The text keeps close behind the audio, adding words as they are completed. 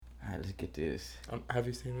let's get this. Have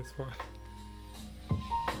you seen this one?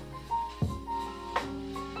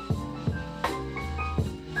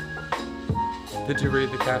 Did you read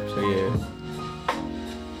the caption? Yeah.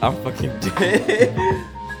 I'm fucking dead.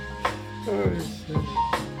 Oh shit.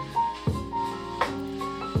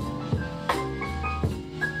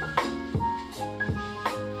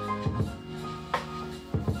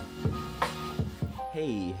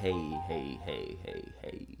 Hey.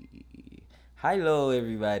 Hello,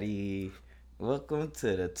 everybody. Welcome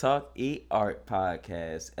to the Talk Eat Art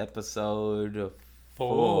podcast, episode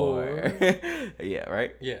 4. Yeah,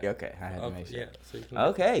 right? Yeah. Okay, I had to make sure. Yeah. So you can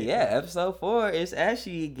Episode 4 is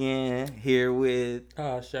Ashy again, here with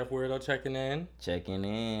Chef Wierdo checking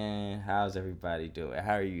in. How's everybody doing?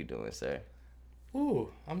 How are you doing, sir?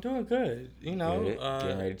 Ooh, I'm doing good. You know, Good.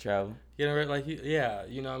 Getting ready to travel?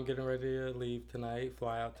 I'm getting ready to leave tonight,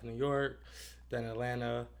 fly out to New York, then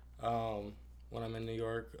Atlanta. When I'm in New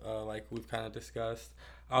York, like we've kind of discussed,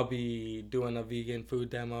 I'll be doing a vegan food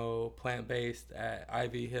demo, plant-based at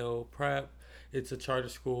Ivy Hill Prep. It's a charter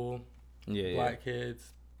school, black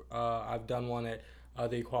kids. I've done one at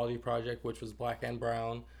the Equality Project, which was black and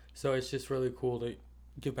brown. So it's just really cool to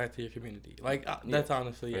give back to your community. Like, that's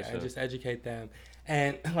honestly, sure. and just educate them.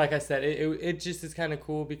 And like I said, it just is kind of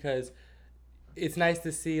cool because it's nice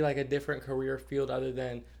to see like a different career field other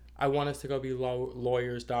than I want us to go be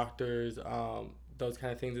lawyers, doctors, those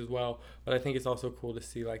kind of things as well. But I think it's also cool to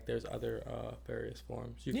see like there's other various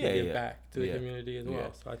forms you can give back to the community as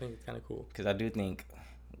well. So I think it's kind of cool. Because I do think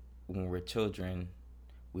when we're children,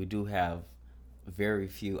 we do have very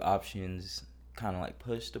few options kind of like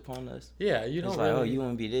pushed upon us. Yeah, you don't it's like, you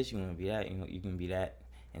want to be this, you want to be that, you can be that.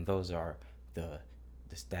 And those are the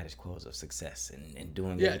status quos of success and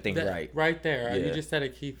doing everything right. Right there. You just said a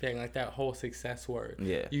key thing, like that whole success word.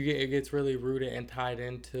 Yeah. It gets really rooted and tied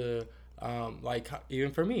into, like,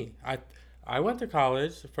 even for me. I went to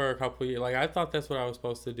college for a couple of years. Like, I thought that's what I was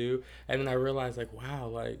supposed to do. And then I realized, like, wow,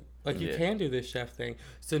 like you can do this chef thing.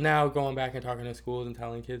 So now going back and talking to schools and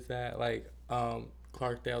telling kids that, like,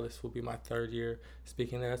 Clarkdale, this will be my 3rd year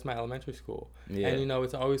speaking there. That's my elementary school. Yeah. And,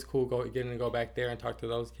 it's always cool getting to go back there and talk to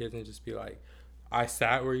those kids and just be like, I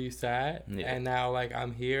sat where you sat, and now like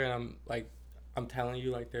I'm here, and I'm telling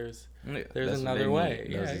you like there's another way.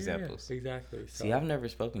 Those examples. Yeah, exactly. So, see, I've never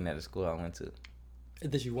spoken at a school I went to.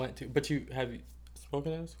 That you went to, but have you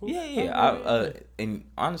spoken at a school? Yeah. And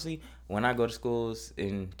honestly, when I go to schools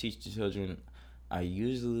and teach the children, I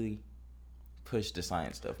usually push the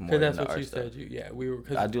science stuff more than the art stuff.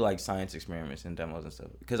 I do like science experiments and demos and stuff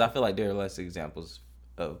because I feel like there are less examples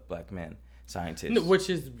of black men scientists, which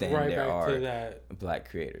is than right there back are to that black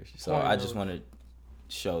creators. So I just want to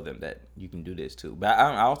show them that you can do this too. But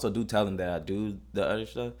I also do tell them that I do the other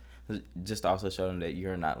stuff, just to also show them that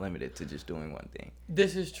you're not limited to just doing one thing.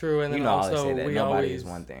 This is true, and then also also say that we nobody is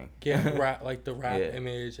one thing. Get like the rap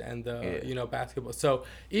image and the basketball. So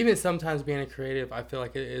even sometimes being a creative, I feel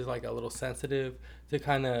like it is like a little sensitive to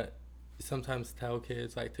kind of sometimes tell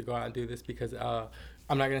kids like to go out and do this because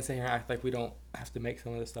I'm not gonna sit here and act like we don't have to make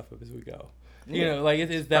some of this stuff up as we go. Like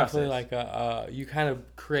it's definitely like you kind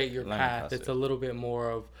of create your path. It's a little bit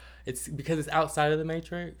more of it's because it's outside of the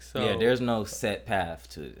matrix. So there's no set path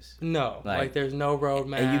to this. No, like there's no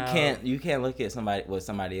roadmap. And you can't look at what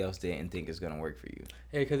somebody else did and think it's gonna work for you.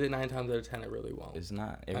 Yeah, because 9 times out of 10 it really won't. It's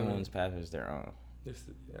not. Everyone's path is their own.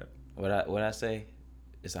 Yeah. What I say?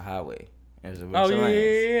 It's a highway. There's a bunch of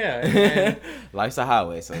lanes. Life's a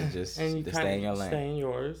highway, so just stay in your lane. Stay in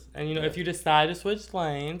yours. And, if you decide to switch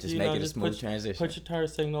lanes, just make it a smooth transition. Put your turn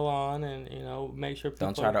signal on and, make sure people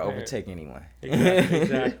don't try to overtake anyone.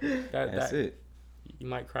 Exactly. That's it. You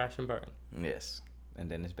might crash and burn. Yes. And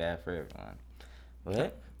then it's bad for everyone.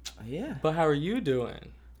 But, yeah. But how are you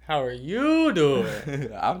doing?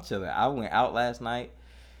 I'm chilling. I went out last night.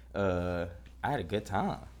 I had a good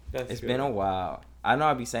time. It's been a while. I know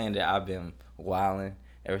I'll be saying that I've been wilding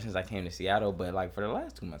ever since I came to Seattle, but like for the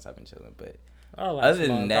last 2 months I've been chilling. But other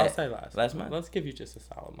than that, I'll say last month. Let's give you just a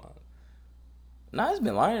solid month. No, it's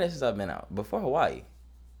been longer since I've been out. Before Hawaii.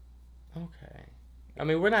 Okay. I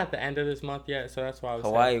mean, we're not at the end of this month yet, so that's why I was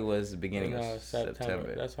Hawaii saying, was the beginning of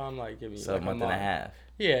September. That's why I'm like giving you a month and a half.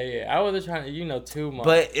 Yeah. I wasn't trying to, 2 months.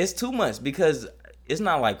 But it's 2 months because it's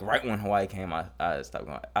not like right when Hawaii came, I stopped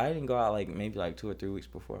going. I didn't go out like maybe like 2 or 3 weeks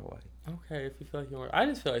before Hawaii. Okay, if you feel like you were, I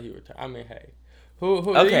just feel like you were. I mean, hey, who?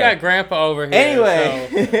 Okay. You got Grandpa over here.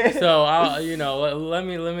 Anyway, so I'll, let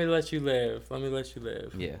me let you live.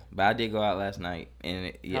 Yeah, but I did go out last night,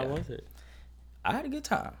 and how was it? I had a good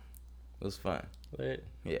time. It was fun. Lit.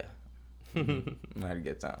 Yeah, I had a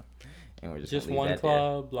good time, and we're just one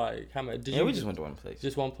club. Like how many? We just went to one place.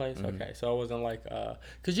 Just one place. Mm-hmm. Okay, so it wasn't like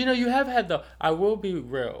because you have had the. I will be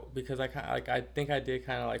real because I think I did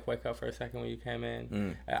kind of like wake up for a second when you came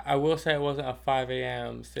in. I will say it wasn't a 5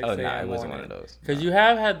 a.m. 6 a.m. it wasn't one of those. Because you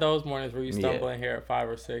have had those mornings where you stumble in here at 5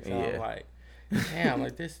 or 6, and I'm like. Damn,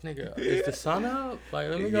 like this nigga, is the sun up? Like,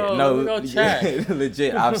 let me go check. Yeah,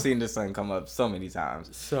 legit, I've seen the sun come up so many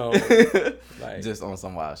times. So, like, just on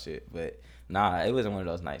some wild shit. But nah, it wasn't one of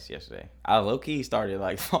those nights yesterday. I low key started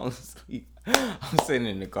like falling asleep. I'm sitting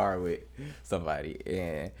in the car with somebody,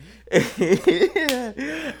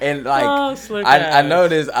 and like I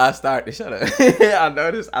noticed I started. Shut up. I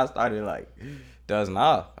noticed I started like dozing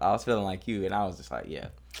off. I was feeling like you, and I was just like, yeah.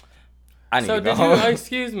 I need to go home.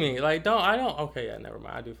 Excuse me, like okay, yeah, never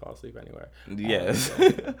mind. I do fall asleep anywhere. Yes.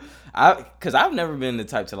 Because I've never been the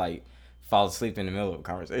type to like fall asleep in the middle of a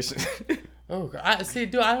conversation. Oh, I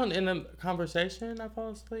don't in a conversation I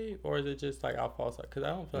fall asleep, or is it just like I'll fall asleep? Because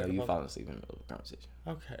I don't feel like you fall asleep in the middle of a conversation.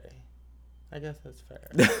 Okay, I guess that's fair.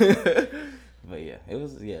 But yeah,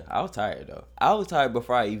 I was tired though. I was tired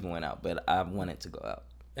before I even went out, but I wanted to go out.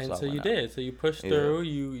 And so you did. So you pushed through.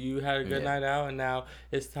 You had a good night out, and now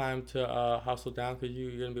it's time to hustle down because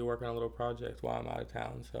you're gonna be working on little projects while I'm out of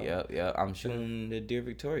town. So yeah. I'm shooting the Dear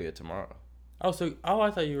Victoria tomorrow. I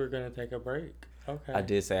thought you were gonna take a break. Okay. I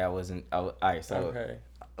did say I wasn't. All right. So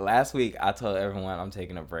last week I told everyone I'm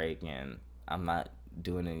taking a break and I'm not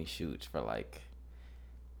doing any shoots for like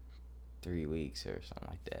 3 weeks or something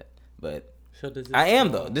like that. But I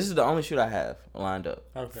am though. This is the only shoot I have lined up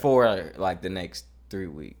for like the next 3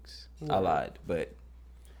 weeks. Right. I lied, but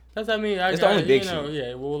it's the only big shoot.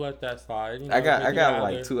 Yeah, we'll let that slide. I got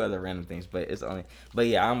like 2 other random things, but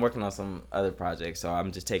I'm working on some other projects, so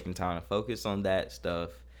I'm just taking time to focus on that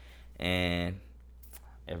stuff, and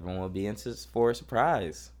everyone will be in for a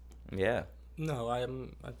surprise. Yeah. No, I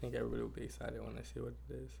think everybody will be excited when they see what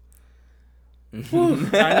it is.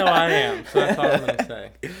 I know I am, so that's all I'm gonna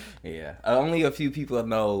say. Yeah, only a few people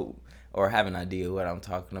know or have an idea what I'm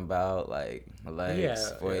talking about, like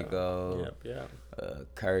Lex, Fuego,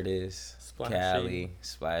 Curtis, Splashy. Callie,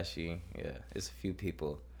 Splashy. Yeah, it's a few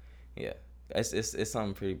people. Yeah, it's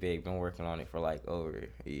something pretty big. Been working on it for like over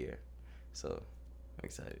a year, so I'm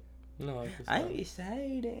excited. No, I'm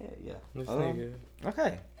excited. Yeah.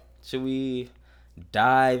 Okay, should we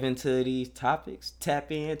dive into these topics?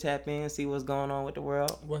 Tap in, see what's going on with the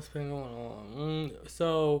world. What's been going on?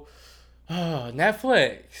 So,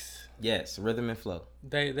 Netflix. Yes, Rhythm and Flow.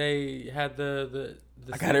 They had the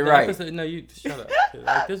I got it right. Episode, no, you shut up.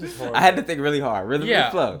 Like, this is horrible. I had to think really hard. Rhythm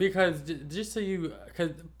and Flow. Because just so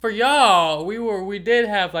because for y'all, we did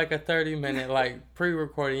have like a 30-minute like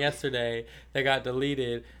pre-recording yesterday that got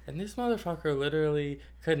deleted, and this motherfucker literally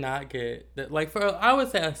could not get that. Like for I would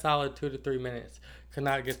say a solid 2 to 3 minutes could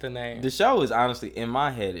not get the name. The show is honestly in my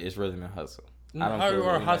head is Rhythm and Hustle. I don't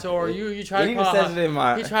or Hustle, or you tried to call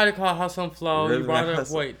it. You tried to call Hustle and Flow. You brought up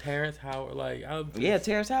Terrence Howard,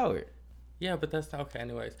 Terrence Howard. Yeah, but that's not okay.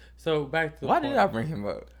 Anyways, so back to why did I bring him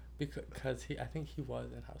up? Because I think he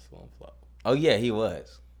was in Hustle and Flow. Oh yeah, he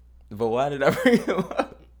was. But why did I bring him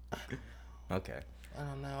up? Okay. I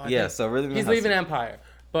don't know. So Rhythm. He's leaving Empire,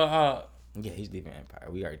 but yeah, he's leaving Empire.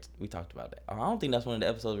 We talked about that. I don't think that's one of the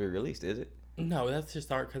episodes we released, is it? No, that's just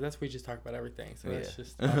because we just talk about everything. So that's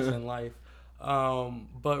just us in life.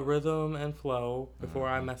 But Rhythm and Flow, before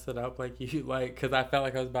I mess it up because I felt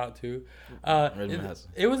like I was about to.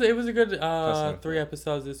 It was a good 3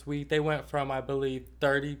 episodes this week. They went from I believe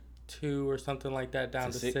 32 or something like that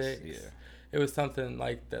down to 6. Yeah. It was something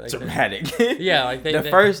like that. Dramatic. The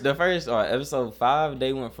first episode 5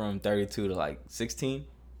 they went from 32 to like 16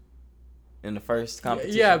 in the first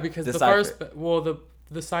competition. Yeah, because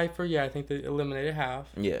the Cypher, I think they eliminated half.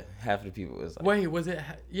 Yeah, half of the people was like... Wait, was it...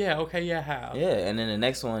 Yeah, okay, half. Yeah, and then the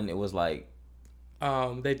next one, it was like...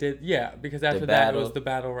 They did... Yeah, because after that, it was the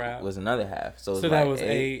battle rap. Was another half. So that was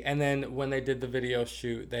 8. And then when they did the video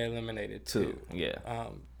shoot, they eliminated 2. Yeah.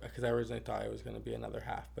 Because I originally thought it was going to be another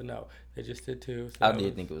half. But no, they just did 2. So I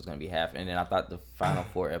did think it was going to be half. And then I thought the final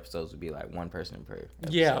 4 episodes would be like 1 person per episode.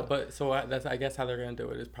 Yeah, but so that's I guess how they're going to do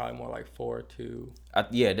it is probably more like 4, 2.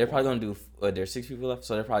 They're probably going to do... there's 6 people left,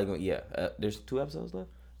 so they're probably going to... there's 2 episodes left?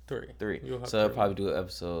 3. So they'll probably do an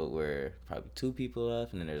episode where probably 2 people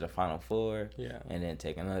left, and then there's a final 4. Yeah. And then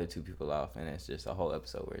take another 2 people off, and it's just a whole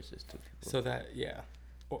episode where it's just 2 people. So that,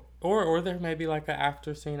 Or there may be like an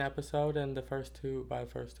after scene episode, and by the first 2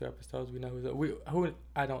 episodes we know who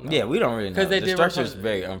I don't know. Yeah, we don't really know. Because the structure is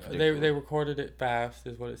very unpredictable. They recorded it fast,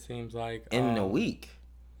 is what it seems like. In a week.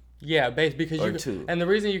 Yeah, because or two. And the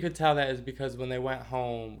reason you could tell that is because when they went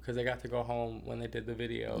home, because they got to go home when they did the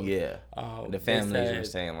video. Yeah. The families were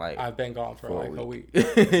saying like, I've been gone for like a week.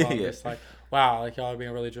 So I'm just like, wow, like y'all are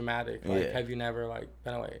being really dramatic. Like, have you never like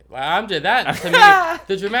been away? Like, I'm just that to me.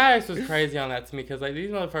 The dramatics was crazy on that to me because like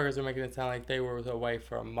these motherfuckers are making it sound like they were away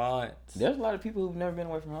for months. There's a lot of people who've never been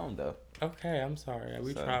away from home though. Okay, I'm sorry.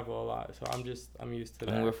 We travel a lot, so I'm used to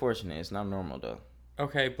that. And we're fortunate. It's not normal though.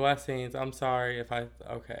 Okay, blessings. I'm sorry if I.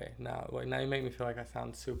 Okay, now you make me feel like I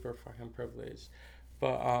sound super fucking privileged,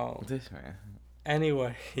 but This man.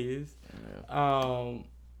 Anyways,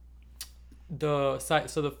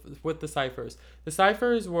 with the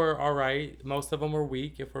ciphers were all right. Most of them were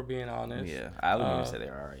weak, if we're being honest. Yeah, I wouldn't even say they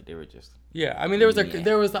were all right. They were just. Yeah, I mean there was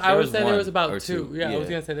I would say there was about two. Yeah, I was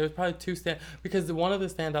gonna say there was probably two because one of the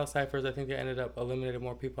standout ciphers I think they ended up eliminating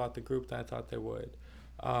more people out the group than I thought they would.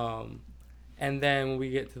 And then when we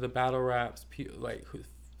get to the battle raps, like who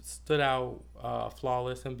stood out,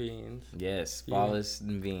 Flawless and Beans. Yes, Flawless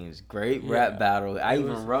and Beans. Great rap battle. I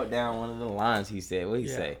even wrote down one of the lines he said. What did he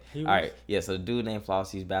say? All right, yeah. So the dude named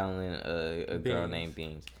Flawless, he's battling a girl named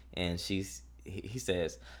Beans, and he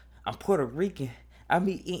says, "I'm Puerto Rican. I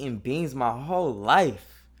be eating beans my whole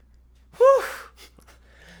life." Whew.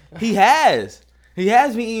 He has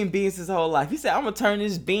been eating beans his whole life. He said, "I'm gonna turn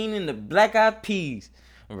this bean into black eyed peas."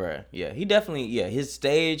 Right. Yeah, he definitely, his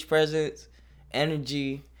stage presence,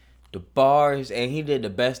 energy, the bars, and he did the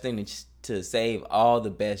best thing to save all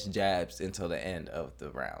the best jabs until the end of the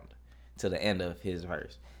round, till the end of his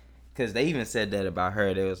verse. Because they even said that about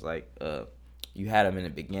her. They was like, you had him in the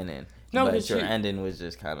beginning, but your ending was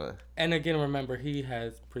just kind of... And again, remember, he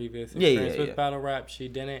has previous experience with battle rap. She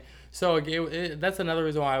didn't. So that's another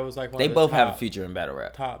reison why I was like, they both have a future in battle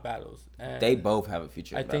rap. Top battles. And they both have a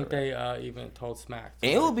future in battle rap. I think they even told Smack.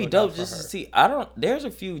 And it would be dope just to see. There's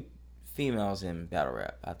a few females in battle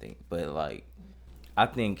rap, I think. But, like, I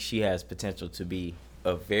think she has potential to be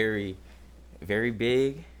a very, very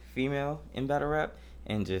big female in battle rap.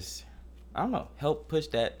 And just, I don't know, help push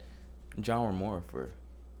that genre more for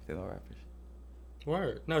female rappers.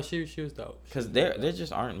 Word. No, she was dope. Because there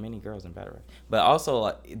just aren't many girls in battle rap. But also,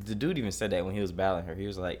 like, the dude even said that when he was battling her. He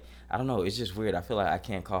was like, I don't know, it's just weird. I feel like I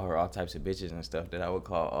can't call her all types of bitches and stuff that I would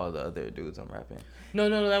call all the other dudes I'm rapping. No,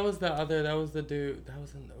 that was the other. That was the dude. That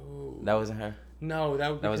wasn't her? No,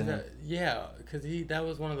 that wasn't her? Yeah, because that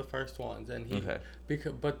was one of the first ones. And he... Okay.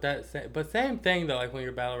 But same thing, though, like, when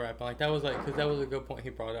you're battle rapping. Like, that was, like... Because that was a good point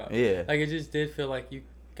he brought up. Yeah. Like, it just did feel like you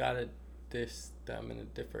gotta diss them in a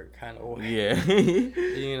different kind of way. Yeah.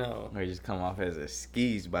 You know. Or just come off as a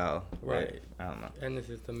skis bow. Right. I don't know. And this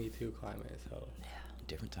is the Me Too climate, so. Yeah.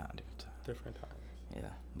 Different time. Yeah.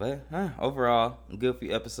 But overall, good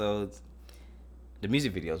few episodes. The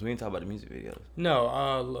music videos. We didn't talk about the music videos.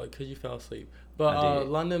 No, look, because you fell asleep. But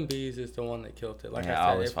London Bees is the one that killed it. Like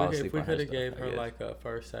I said, if we could have gave her like a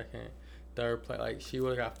first, second, third play, like she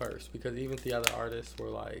would have got first because even the other artists were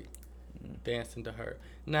like dancing to her.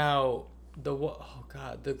 Now, the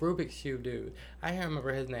Rubik's Cube dude, I can't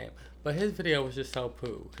remember his name, but his video was just so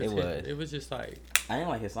poo. It was just like... I didn't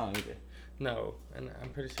like his song either. No, and I'm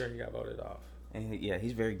pretty sure he got voted off. And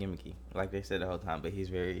he's very gimmicky, like they said the whole time, but he's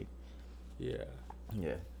very... Yeah,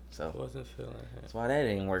 so... Wasn't feeling him. That's why that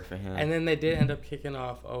didn't work for him. And then they did end up kicking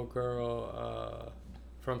off old girl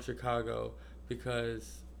from Chicago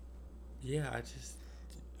because,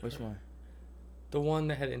 Which one? The one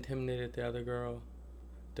that had intimidated the other girl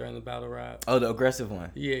during the battle rap. Oh, the aggressive one.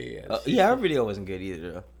 Yeah. Her video wasn't good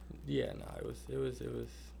either, though. Yeah, no, it was.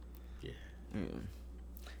 Yeah.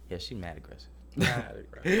 Yeah, she mad aggressive. Mad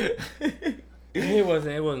aggressive. It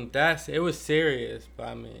wasn't that. It was serious, but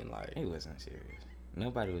I mean, like. It wasn't serious.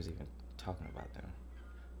 Nobody was even talking about them.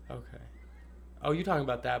 Okay. Oh, you talking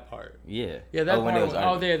about that part? Yeah. Yeah, that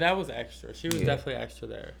part. That was extra. She was definitely extra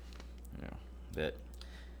there. Yeah. But.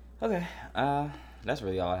 Okay. That's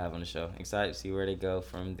really all I have on the show. Excited to see where they go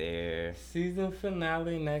from there. Season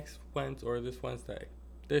finale next Wednesday or this Wednesday.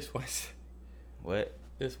 This Wednesday. What?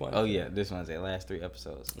 This Wednesday. Oh yeah, this Wednesday. Last 3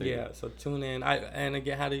 episodes. Yeah, so tune in. And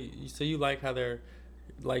again, so you like how they're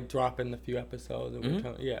like dropping a few episodes? And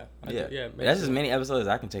yeah. That's as many episodes as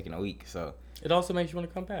I can take in a week. So it also makes you want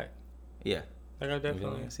to come back. Yeah. Like I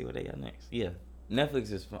definitely see what they got next. Yeah,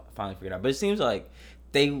 Netflix is finally figured out, but it seems like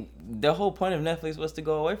the whole point of Netflix was to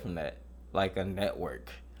go away from that. Like a network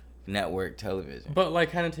television. But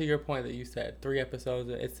like kind of to your point that you said, 3 episodes,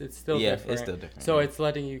 it's still different. Yeah, it's still different. So it's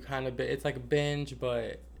letting you kind of it's like a binge,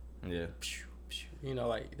 but you know,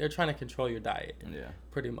 like they're trying to control your diet. Yeah,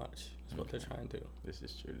 pretty much is what they're trying to do. This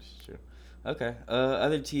is true. Okay,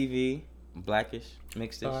 other TV, Blackish,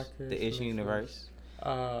 Mixedish, The Ish Universe.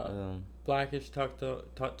 Blackish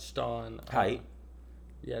touched on height.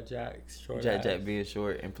 Yeah, Jack's short. Jack being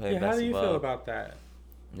short and playing basketball. How do you feel about that?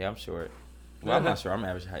 Yeah, I'm short. Well, I'm not sure. I'm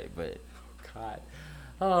average height, but. God.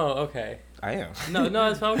 Oh, okay. I am.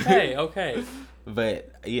 No, it's okay. Okay.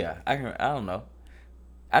 But yeah, I don't know.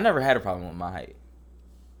 I never had a problem with my height,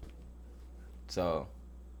 so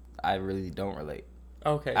I really don't relate.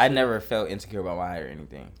 Okay. I never felt insecure about my height or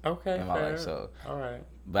anything. Okay. In my life, so. All right.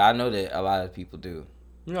 But I know that a lot of people do.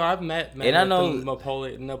 You know, I've met and I know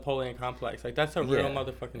the Napoleon complex. Like that's a real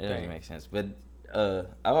motherfucking thing. It doesn't make sense, but. I've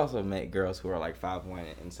also met girls who are like 5'1"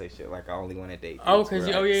 and say shit like I only want to date. Oh, because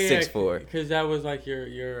 6'4". Because that was like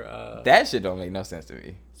your. That shit don't make no sense to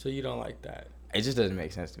me. So you don't like that? It just doesn't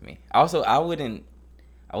make sense to me. Also, I wouldn't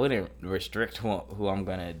restrict who I'm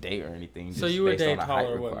gonna date or anything. Just so you would date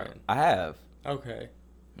taller women? I have. Okay.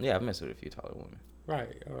 Yeah, I've messed with a few taller women.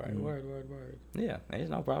 Right. All right. Mm-hmm. Word. Yeah, it's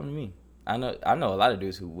no problem to me. I know a lot of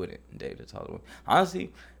dudes who wouldn't date a taller woman.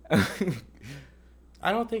 Honestly,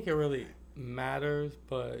 I don't think it really matters,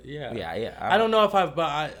 but yeah. Yeah. I don't know if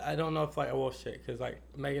I don't know if like, well, shit, because like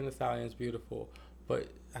Megan Thee Stallion's beautiful, but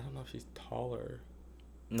I don't know if she's taller.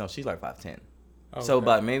 No, she's like 5'10". Okay. So,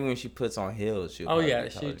 but maybe when she puts on heels, she'll. Oh yeah,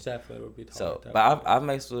 she definitely would be taller. So, but I've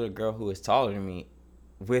mixed with a girl who is taller than me,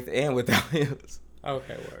 with and without heels.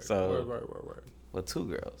 Okay, word. So, word. Well, 2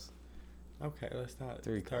 girls. Okay, let's not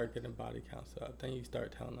start getting body counts up. Then you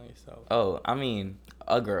start telling on yourself. Oh, I mean,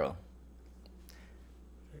 a girl.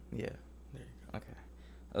 Yeah. There you go. Okay.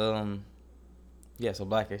 Yeah. So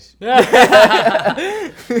Blackish. Oh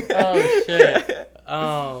shit.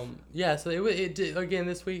 Yeah. So it did, again,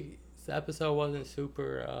 this week's episode wasn't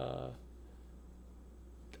super.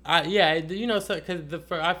 You know, so because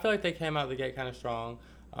I feel like they came out of the gate kind of strong.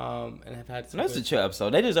 And have had. That's a chill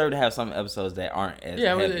episode. They deserve to have some episodes that aren't as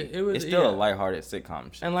heavy. It's still a lighthearted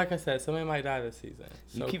sitcom shit. And like I said, somebody might die this season.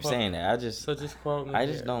 So you keep saying that. So just quote me. I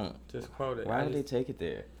just don't. Just quote it. Why would they take it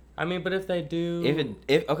there? I mean, but if they do,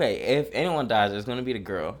 if anyone dies, it's gonna be the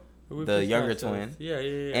girl, the younger twin. Yeah.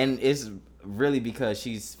 And it's really because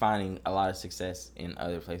she's finding a lot of success in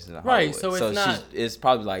other places in Hollywood. Right. So it's not. It's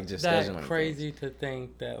probably like just that scheduling crazy to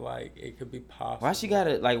think that like it could be possible. Why she got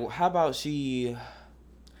it? Like, how about she?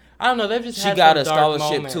 I don't know. They've just she got a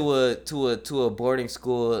scholarship to a boarding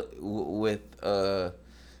school with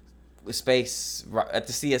space at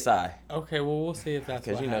the CSI. Okay, well we'll see if that's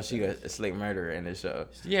because know she a slick murderer in the show.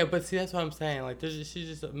 Yeah, but see that's what I'm saying. Like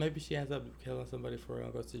maybe she ends up killing somebody for real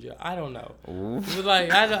and goes to jail. I don't know. But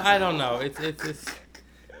like I don't know. It's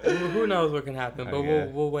who knows what can happen. But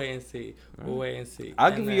we'll wait and see. We'll wait and see.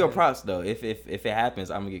 I'll give you your props though. If it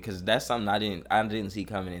happens, I'm gonna get because that's something I didn't see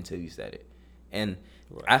coming until you said it, and.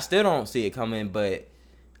 Right. I still don't see it coming, but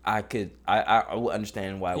I would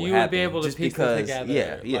understand why it would happen. You would be able to piece it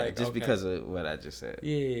together. Yeah, like, just because of what I just said.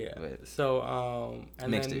 Yeah. But so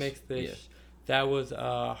and Mixedish. Then Mixedish, that was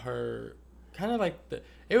her kind of like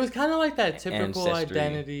it was kind of like that typical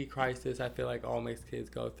identity crisis I feel like all mixed kids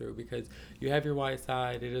go through because you have your white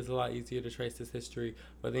side, it is a lot easier to trace this history,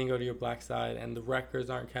 but then you go to your black side and the records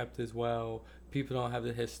aren't kept as well. People don't have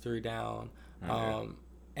the history down. Okay.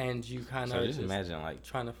 And you kind of so just imagine like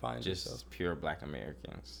trying to find just yourself. Pure Black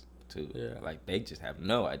Americans too. Yeah. Like they just have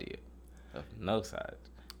no idea of no side.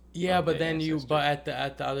 Yeah, but then at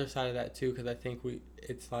the other side of that too, because I think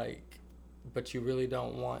it's like, but you really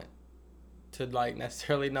don't want to like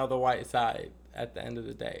necessarily know the white side at the end of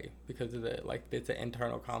the day because of it's an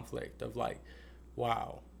internal conflict of like,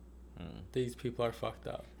 wow, these people are fucked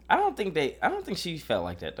up. I don't think she felt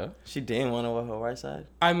like that though. She didn't want to know her white side.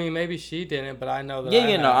 I mean, maybe she didn't, but I know that.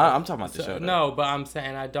 I'm talking about the show. No, but I'm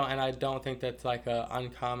saying I don't think that's like a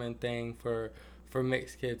uncommon thing for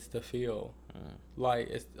mixed kids to feel. Like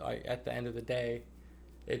it's like at the end of the day,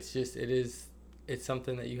 it's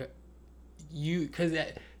something that you because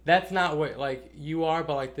that's not what like you are,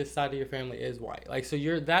 but like this side of your family is white. Like so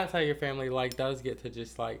that side of your family like does get to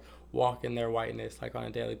just like walk in their whiteness like on a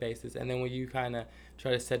daily basis, and then when you kind of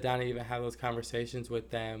try to sit down and even have those conversations with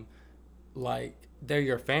them, like they're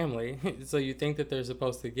your family, so you think that they're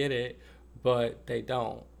supposed to get it, but they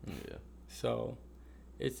don't. Yeah. So,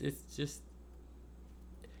 it's just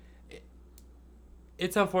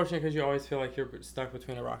it's unfortunate because you always feel like you're stuck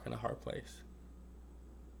between a rock and a hard place.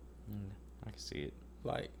 I can see it.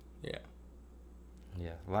 Like, yeah.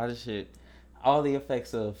 Yeah, a lot of shit. All the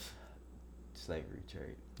effects of slavery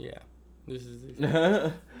trade. Yeah. This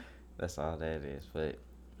is That's all that is. But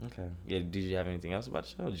okay. Yeah. Did you have anything else about the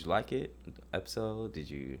show? Did you like it? Episode? Did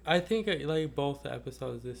you? I think like both the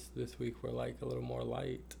episodes this week were like a little more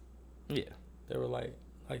light. Yeah. They were like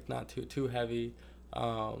not too heavy.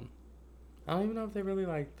 I don't even know if they really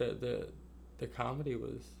like the comedy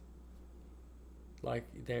was like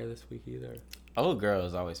there this week either. Old girl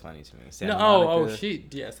is always funny to me.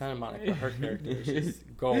 Santa Monica. Her character, she's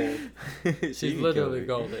gold. She's literally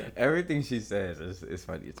golden. Everything she says is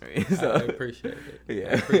funny to me. So. I appreciate it. Yeah,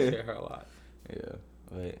 I appreciate her a lot. Yeah,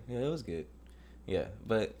 but yeah, it was good. Yeah,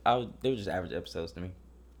 but they were just average episodes to me.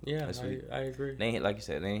 Yeah, I agree. They like you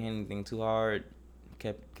said, they didn't hit anything too hard.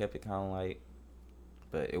 Kept it kind of light,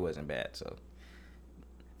 but it wasn't bad. So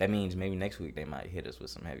that means maybe next week they might hit us with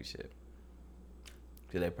some heavy shit.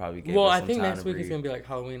 Cause they probably gave us some I think next week is gonna be like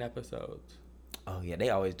Halloween episodes. Oh yeah, they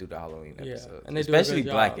always do the Halloween episodes, and they especially do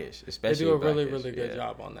a Blackish. Especially they do a really good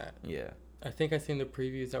job on that. Yeah, I think I've seen the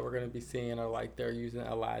previews that we're gonna be seeing are like they're using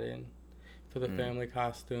Aladdin for the family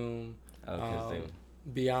costume.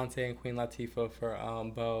 Beyonce and Queen Latifah for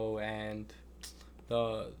Bo and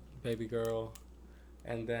the baby girl,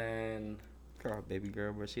 and then baby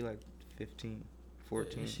girl, but she like 15,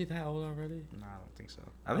 14. Is she that old already? No, I don't think so.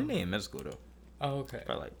 I think they in middle school though. Oh, okay.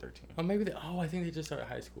 Probably like 13. Oh, maybe I think they just started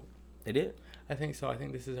high school. They did? I think so. I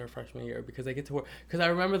think this is her freshman year because they get to wear. Because I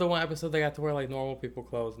remember the one episode they got to wear like normal people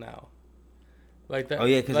clothes now. Like that. Oh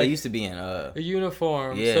yeah, because they used to be in a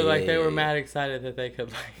uniform. Yeah, so like they were mad excited that they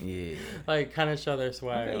could like kind of show their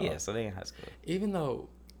swag. Okay, yeah, so they in high school. Even though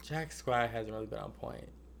Jack's swag hasn't really been on point.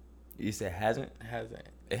 You said hasn't? Hasn't.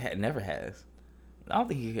 It never has. I don't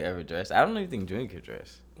think he could ever dress. I don't even think Junior could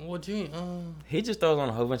dress. Well, Junior, he just throws on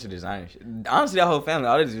a whole bunch of designer shit. Honestly, that whole family,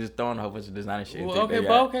 all they do is just throw on a whole bunch of designer shit. Well, okay,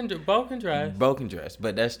 Bo can dress. Bo can dress,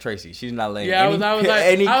 but that's Tracy. She's not letting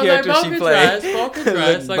any character she plays. Bo can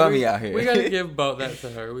dress. Like, bummy out here. We gotta give Bo that to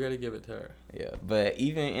her. We gotta give it to her. Yeah, but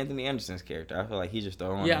even Anthony Anderson's character, I feel like he just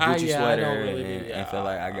throw on a Gucci sweater and feel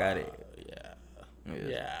like I got it.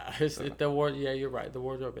 Yeah. You're right. The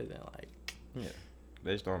wardrobe isn't like. Yeah.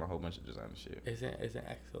 They just throwing a whole bunch of designer shit. Isn't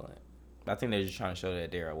excellent. I think they're just trying to show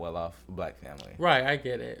that they're a well-off black family. Right, I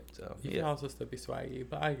get it. So you can also still be swaggy,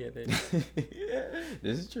 but I get it.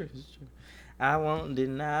 This is true. I won't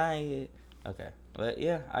deny it. Okay, but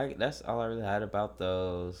yeah, that's all I really had about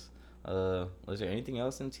those. Was there anything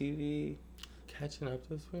else in TV? Catching up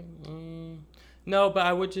this week? No, but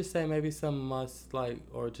I would just say maybe some must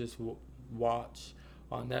or just watch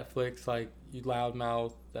on Netflix, like you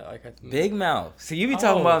Loudmouth. That like Big Mouth. So you be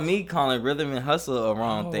talking about me calling Rhythm and Hustle a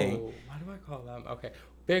wrong thing. Why do I call them? Okay,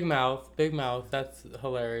 Big Mouth. That's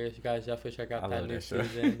hilarious. You guys definitely check out that new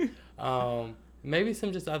season. Maybe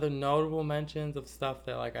some just other notable mentions of stuff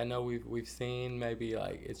that like I know we've seen. Maybe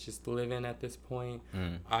like it's just living at this point.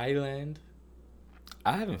 Island.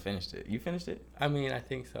 I haven't finished it. You finished it? I mean, I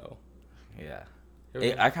think so. Yeah.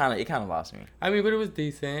 It kind of lost me. I mean, but it was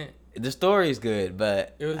decent. The story is good,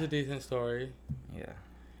 but it was a decent story. Yeah.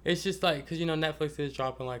 It's just like because Netflix is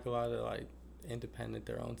dropping like a lot of like independent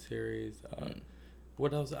their own series.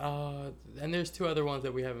 What else? And there's 2 other ones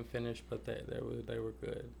that we haven't finished, but they were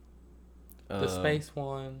good. The space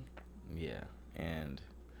one. Yeah, and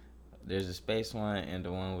there's a space one and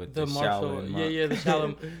the one with the Marshall. The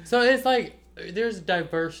shallow. So it's like there's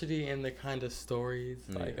diversity in the kind of stories,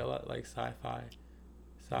 like a lot like sci-fi.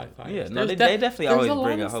 Yeah, no, they definitely always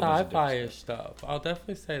bring a whole bunch of sci-fi-ish stuff. I'll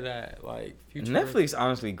definitely say that, like future. Netflix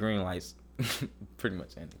honestly green lights pretty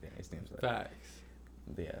much anything. It seems like. Facts.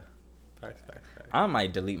 Yeah. Facts. I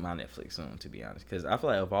might delete my Netflix soon, to be honest, because I feel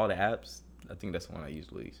like of all the apps, I think that's the one I use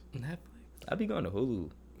least. Netflix. I'd be going to Hulu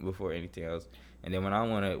before anything else, and then when I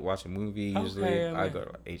want to watch a movie, usually I go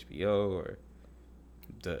to like HBO or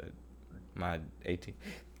my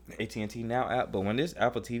AT&T Now app. But when this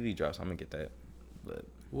Apple TV drops, I'm gonna get that. But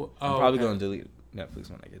I'm probably going to delete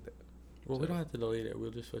Netflix when I get that. Well, we don't have to delete it.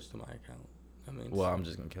 We'll just switch to my account. I mean, I'm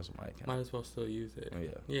just going to cancel my account. Might as well still use it. Yeah.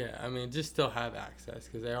 Yeah, I mean, just still have access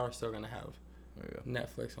because they are still going to have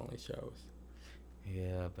Netflix-only shows.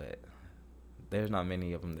 Yeah, but there's not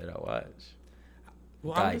many of them that I watch.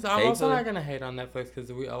 Well, I'm also not going to hate on Netflix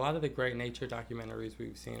because a lot of the great nature documentaries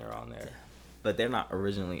we've seen are on there. But they're not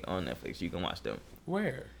originally on Netflix. You can watch them.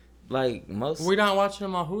 Where? Like most... We're not watching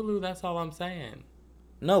them on Hulu. That's all I'm saying.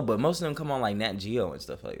 No, but most of them come on like Nat Geo and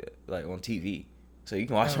stuff like that, like on TV, so you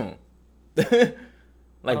can watch them.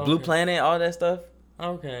 Like Blue Planet, all that stuff.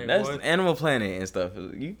 Okay, that's Animal Planet and stuff.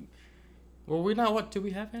 Well, we're not. What do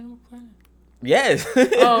we have Animal Planet? Yes.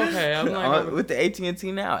 Oh, okay. I'm like with the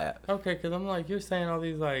AT&T Now app. Okay, because I'm like you're saying all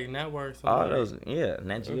these like networks. All those,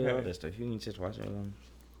 Nat Geo, all that stuff. You can just watch it on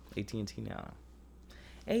AT&T Now.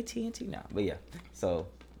 AT&T Now, but yeah, so.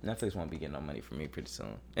 Netflix won't be getting no money from me pretty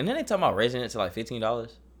soon. And then they talking about raising it to like $15. Well,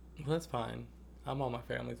 that's fine. I'm on my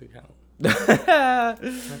family's account. That's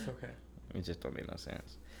okay. It just don't make no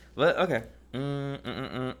sense. But okay.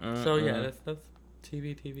 So yeah, that's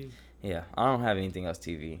TV. Yeah, I don't have anything else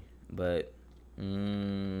TV. But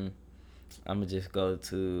I'm gonna just go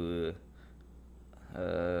to.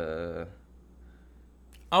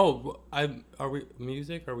 Are we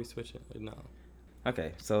music? Or are we switching? No.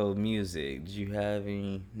 Okay, so music. Do you have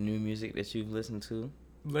any new music that you've listened to?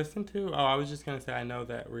 Oh, I was just gonna say I know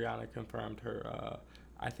that Rihanna confirmed her.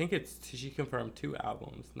 I think she confirmed 2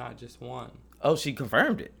 albums, not just one. Oh, she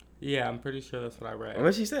confirmed it. Yeah, I'm pretty sure that's what I read.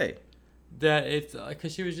 What'd she say? That it's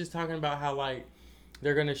because she was just talking about how like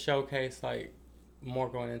they're gonna showcase like more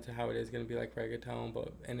going into how it is gonna be like reggaeton,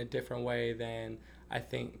 but in a different way than I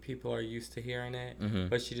think people are used to hearing it. Mm-hmm.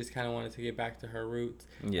 But she just kind of wanted to get back to her roots.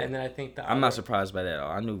 Yeah. And then I think I'm not surprised by that at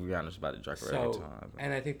all. I knew Rihanna was about to drop reggaeton.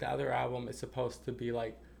 And I think the other album is supposed to be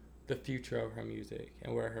like the future of her music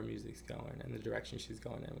and where her music's going and the direction she's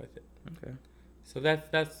going in with it. Okay. So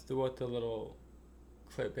that's what the little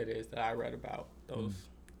clip it is that I read about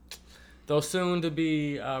those soon to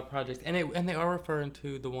be projects, and they are referring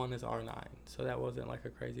to the one as R9. So that wasn't like a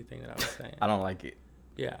crazy thing that I was saying. I don't like it.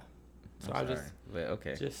 Yeah. So but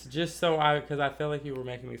okay. Just so because I feel like you were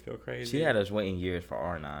making me feel crazy. She had us waiting years for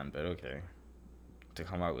R9, but okay. To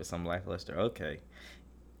come out with some lackluster, okay.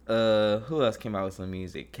 Who else came out with some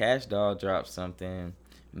music? Cash Doll dropped something.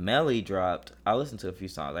 Melly dropped. I listened to a few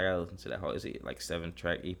songs. I gotta listen to that whole. Is it like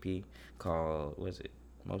 7-track EP called? What is it?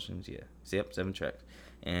 Motions. Yeah. Yep. 7 tracks.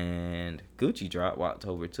 And Gucci dropped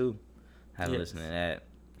October 2. Haven't listened to that.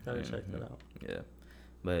 Gotta check that out. Yeah.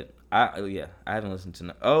 But I haven't listened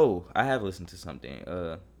to I have listened to something.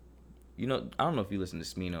 I don't know if you listen to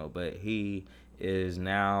Smino, but he is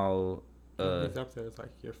now he's up there. It's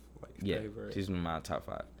like your favorite. He's in my top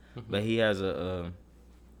 5. Mm-hmm. But he has a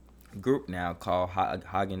group now called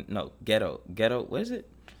Ghetto. What is it?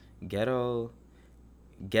 Ghetto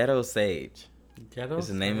Sage. Ghetto is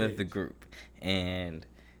the name of the group, and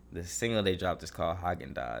the single they dropped is called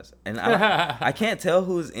Häagen-Dazs. And I can't tell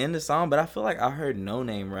who's in the song, but I feel like I heard No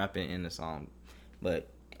Name rapping in the song. But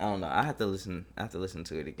I don't know. I have to listen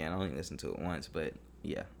to it again. I only listened to it once, but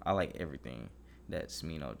yeah, I like everything that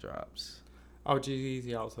Smino drops. Oh,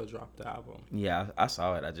 Yeezy also dropped the album. Yeah, I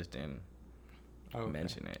saw it. I just didn't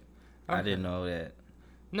mention it. Okay. I didn't know that.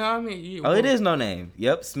 No, I mean... it is No Name.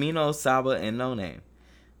 Yep, Smino, Saba, and No Name.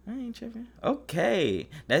 I ain't tripping. Okay.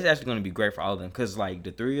 That's actually going to be great for all of them because, like,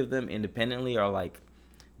 the 3 of them independently are, like,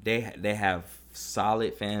 they have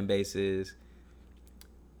solid fan bases.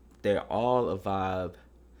 They're all a vibe.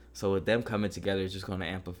 So with them coming together, it's just going to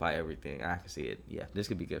amplify everything. I can see it. Yeah, this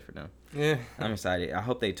could be good for them. Yeah. I'm excited. I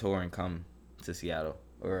hope they tour and come to Seattle.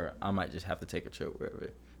 Or I might just have to take a trip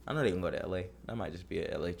wherever. I know they can go to L.A. That might just be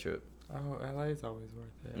a L.A. trip. Oh, L.A. is always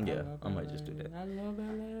worth it. Yeah, I might just do that. I love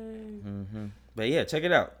L.A. Mm-hmm. But yeah, check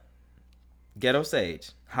it out. Ghetto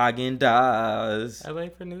Sage. Häagen-Dazs. L.A.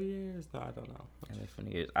 for New Year's? No, I don't know. L.A. for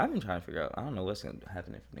New Year's. I've been trying to figure out. I don't know what's going to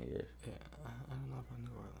happen for New Year's. Yeah, I don't know about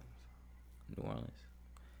New Orleans. New Orleans.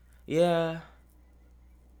 Yeah.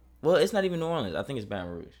 Well, it's not even New Orleans. I think it's Baton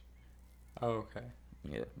Rouge. Oh, okay.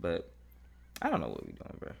 Yeah, but I don't know what we're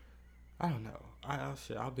doing, bro. I don't know.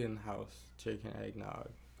 I'll be in the house drinking eggnog.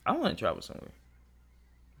 I want to travel somewhere.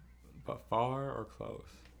 But far or close?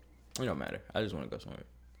 It don't matter. I just want to go somewhere.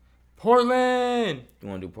 Portland! You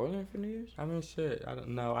want to do Portland for New Year's? I mean, shit. I don't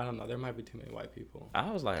know. There might be too many white people. I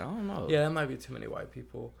was like, I don't know. Yeah, there might be too many white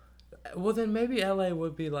people. Well, then maybe LA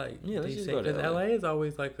would be like let's just go to because LA is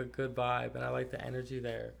always like a good vibe, and I like the energy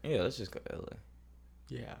there. Yeah, let's just go to LA.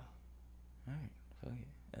 Yeah. All right, fuck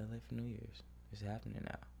it. LA for New Year's. It's happening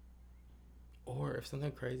now. Or if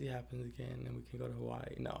something crazy happens again, then we can go to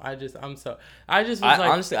Hawaii. No,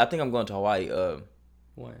 honestly, I think I'm going to Hawaii.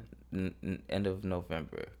 When? End of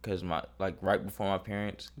November, cause right before my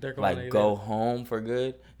parents go home for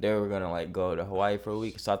good, they were gonna go to Hawaii for a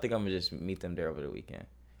week. So I think I'm gonna just meet them there over the weekend.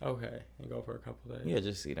 Okay, and go for a couple days. Yeah,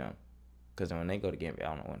 just see them, cause then when they go to Gambia, I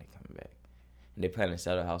don't know when they're coming back. And they plan to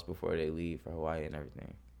sell the house before they leave for Hawaii and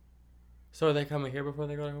everything. So are they coming here before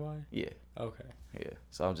they go to Hawaii? Yeah. Okay. Yeah.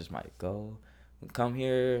 So I just might come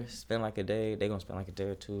here, spend like a day. They're gonna spend like a day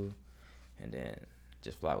or two, and then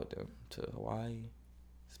just fly with them to Hawaii.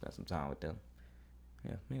 Spend some time with them.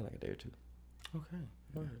 Yeah, maybe like a day or two. Okay.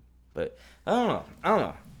 Word. But I don't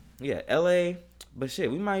know. Yeah, LA. But shit,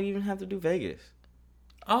 we might even have to do Vegas.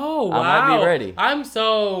 Oh, wow. I might be ready. I'm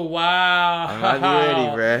so, wow. I might be ready,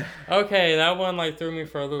 bruh. Okay, that one threw me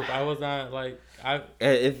for a loop. I was not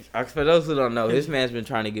for those who don't know, this man's been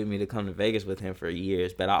trying to get me to come to Vegas with him for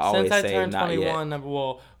years, but I always say not yet. Since I turned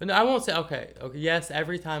 21, I won't say, okay, yes,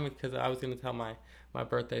 every time, because I was going to tell my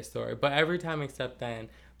birthday story, but every time except then.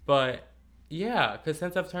 But yeah, because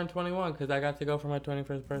since I've turned 21, because I got to go for my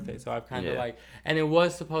 21st birthday, so I've kind of and it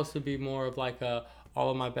was supposed to be more of all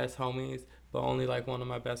of my best homies, but only like one of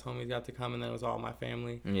my best homies got to come, and then it was all my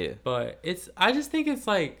family. Yeah. But I just think it's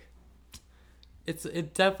like,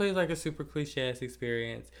 it definitely is like a super cliche ass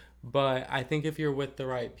experience. But I think if you're with the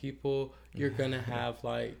right people, you're gonna have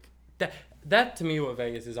like that. That to me, what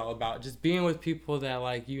Vegas is all about, just being with people that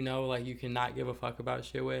like like you cannot give a fuck about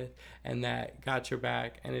shit with, and that got your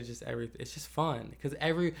back, and it's just fun because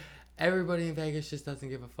everybody in Vegas just doesn't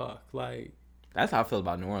give a fuck. Like that's how I feel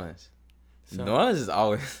about New Orleans. So, New Orleans is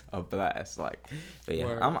always a blast. Like, but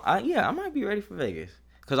yeah, I might be ready for Vegas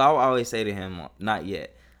because I always say to him, not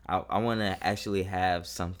yet. I want to actually have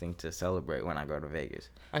something to celebrate when I go to Vegas.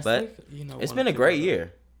 It's been a great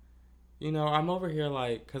year. I'm over here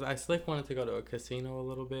like, because I slick wanted to go to a casino a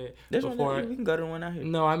little bit. We can go to one out here.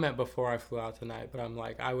 No, I meant before I flew out tonight, but I'm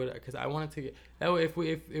like, I would, because I wanted to get, that way if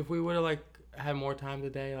we would have like had more time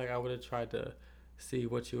today, like I would have tried to see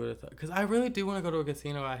what you would have thought. Because I really do want to go to a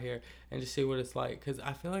casino out here and just see what it's like, because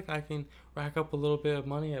I feel like I can rack up a little bit of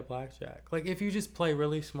money at blackjack. Like if you just play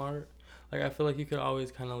really smart, like I feel like you could always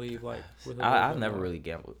kind of leave like with a I've never really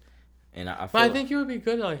gambled. And I think you would be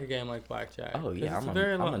good at like a game like blackjack. Oh yeah, I'm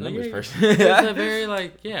a numbers person. It's a very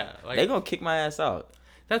like they gonna kick my ass out.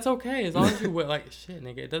 That's okay as long as you win. Like shit,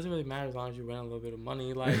 nigga, it doesn't really matter as long as you win a little bit of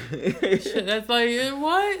money. Like shit, that's like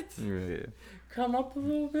what? Yeah. Come up a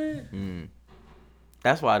little bit.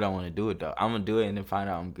 That's why I don't want to do it though. I'm gonna do it and then find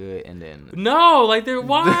out I'm good and then no, like they're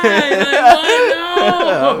why? Like, why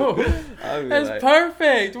no? That's like,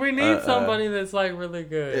 perfect. We need somebody that's like really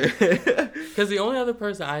good. Because the only other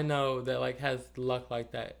person I know that like has luck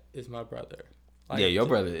like that is my brother. Like, yeah, your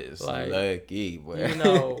brother is like, lucky, boy.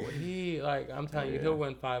 He like I'm telling you, he'll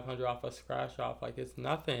win $500 off a scratch off like it's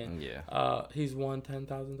nothing. Yeah. He's won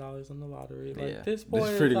 $10,000 on the lottery. Like this boy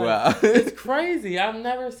is pretty wild. It's crazy. I've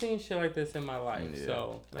never seen shit like this in my life. Yeah,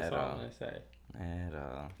 so that's all I'm gonna say. At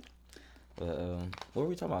all. What were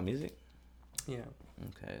we talking about? Music? Yeah.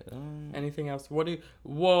 Okay. Anything else?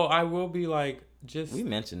 Well, I will be like just. We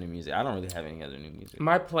mentioned the music. I don't really have any other new music.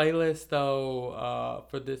 My playlist though,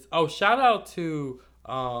 for this. Oh, shout out to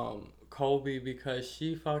Colby because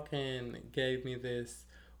she fucking gave me this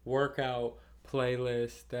workout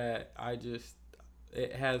playlist that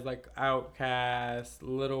it has like Outkast,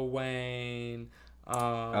 Lil Wayne.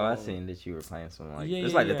 I seen that you were playing some like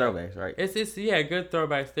it's like the throwbacks, right? It's good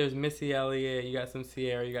throwbacks. There's Missy Elliott, you got some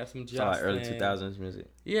Sierra, you got some Justin. Like early 2000s music.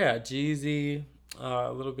 Yeah, Yeezy,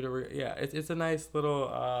 a little bit of it's a nice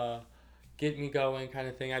little get me going kind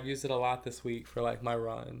of thing. I've used it a lot this week for like my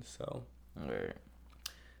run. So. Alright.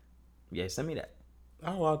 Yeah, send me that.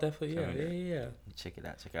 Oh, well, definitely, yeah. Check it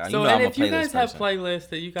out. So, and if you guys have playlists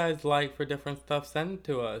that you guys like for different stuff, send it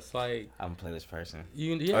to us. Like, I'm a playlist person.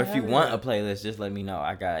 Or if you want a playlist, just let me know.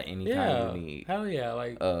 I got any kind you need. Hell yeah,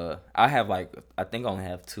 like. I have like I think I only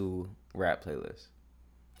have 2 rap playlists,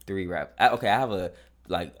 3 rap. I have a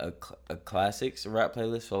classics rap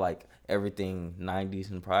playlist for like everything 90s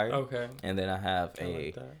and prior. Okay. And then I have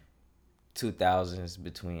a 2000s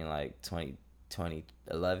between like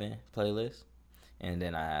 2011 playlist. And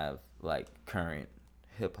then I have like current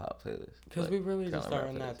hip hop playlists. Because we really just are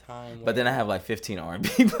in that time. But then I have like 15 R&B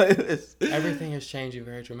playlists. Everything is changing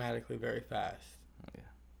very dramatically, very fast. Yeah.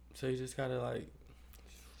 So you just gotta like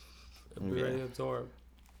be ready to absorb.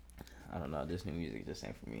 I don't know. This new music just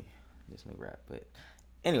ain't for me. This new rap, but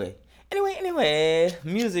anyway.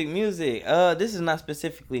 Music. This is not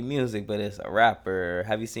specifically music, but it's a rapper.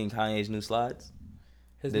 Have you seen Kanye's new slides?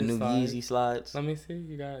 The new Yeezy slides. Let me see.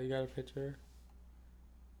 You got a picture.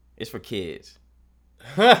 It's for kids.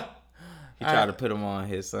 He tried to put them on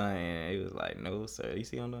his son, and he was like, "No, sir." You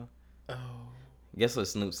see him though? Oh. Guess what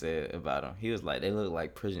Snoop said about them? He was like, "They look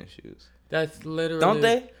like prison shoes." That's literally. Don't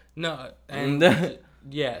they? No, and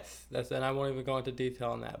yes, and I won't even go into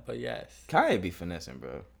detail on that, but yes. Kanye be finessing,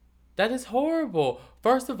 bro. That is horrible.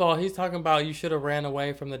 First of all, he's talking about you should have ran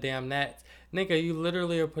away from the damn nets. Nigga, you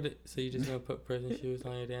literally are so you just gonna put prison shoes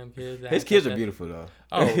on your damn kids? His kids are beautiful though.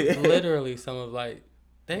 Oh, literally some of like.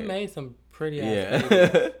 They made some pretty ass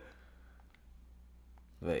babies.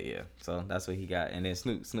 But yeah, so that's what he got. And then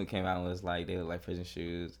Snoop came out and was like, they look like prison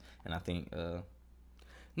shoes. And I think...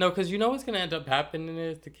 No, because you know what's going to end up happening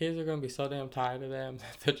is the kids are going to be so damn tired of them.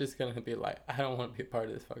 They're just going to be like, I don't want to be a part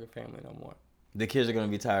of this fucking family no more. The kids are going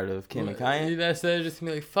to be tired of Kim and Kanye? They're just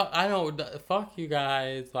going to be like, fuck you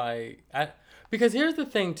guys. Like, because here's the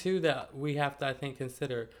thing, too, that we have to, I think,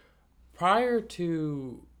 consider. Prior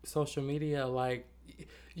to social media, like,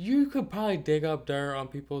 you could probably dig up dirt on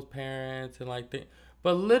people's parents and like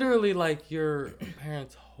but literally like your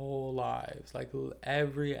parents' whole lives, like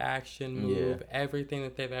every action move, everything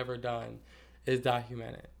that they've ever done is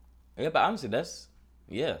documented. Yeah, but honestly, that's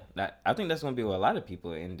Yeah, I think that's gonna be what a lot of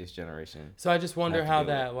people in this generation. So I just wonder how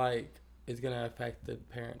that like is gonna affect the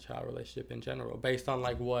parent-child relationship in general, based on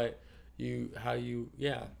like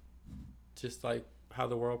just like how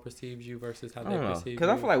the world perceives you versus how they perceive you. Because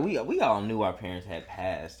I feel like we all knew our parents had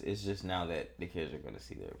passed. It's just now that the kids are gonna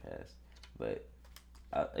see their past. But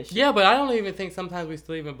but I don't even think sometimes we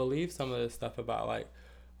still even believe some of this stuff about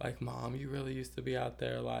like Mom, you really used to be out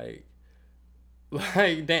there like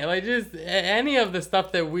just any of the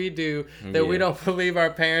stuff that we do that we don't believe our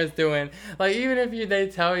parents doing. Like even if they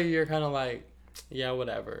tell you, you're kind of like, yeah,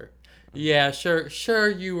 whatever. Yeah, sure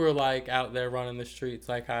you were like out there running the streets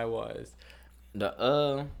like I was. But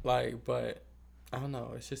I don't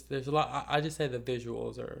know. It's just there's a lot. I just say the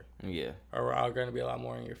visuals are going to be a lot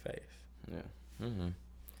more in your face. Yeah. Mm-hmm.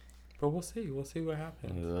 But we'll see. We'll see what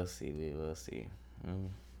happens. We will see.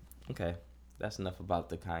 Okay. That's enough about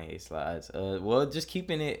the Kanye slides. Well, just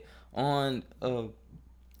keeping it on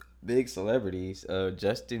big celebrities.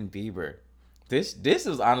 Justin Bieber. This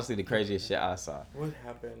is honestly the craziest shit I saw. What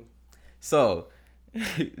happened? So,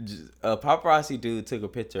 a paparazzi dude took a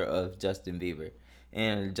picture of Justin Bieber,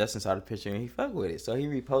 and Justin saw the picture and he fucked with it. So he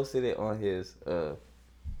reposted it on his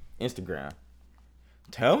Instagram.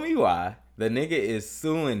 Tell me why the nigga is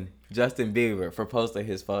suing Justin Bieber for posting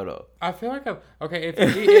his photo. I feel like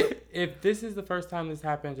if this is the first time this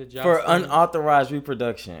happened to Justin for unauthorized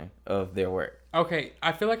reproduction of their work. Okay,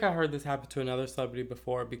 I feel like I heard this happen to another celebrity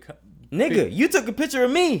before because you took a picture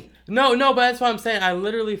of me. No, but that's what I'm saying. I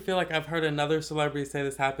literally feel like I've heard another celebrity say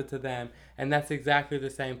this happened to them, and that's exactly the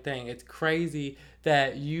same thing. It's crazy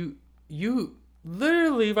that you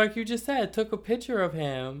literally, like you just said, took a picture of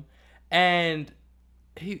him, and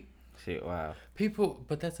he. Shit, wow. People,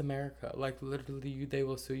 but that's America. Like literally, they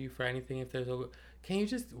will sue you for anything if there's a. Can you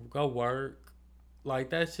just go work? Like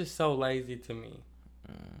that's just so lazy to me.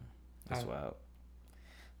 That's wild.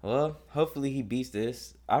 Well, hopefully he beats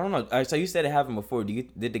this. I don't know. All right, so you said it happened before. Do you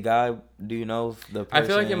know if the person, I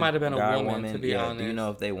feel like it might have been a woman, to be honest. Do you know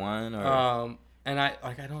if they won? Or? And I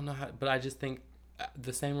don't know how, but I just think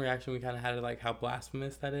the same reaction we kind of had to like how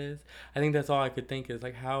blasphemous that is. I think that's all I could think is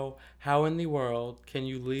like how in the world can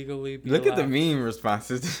you legally be Look at the meme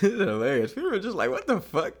responses. This is hilarious. People are just like, what the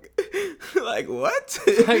fuck? Like what?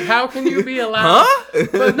 Like how can you be allowed? Huh?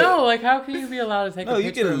 But no, like how can you be allowed to take a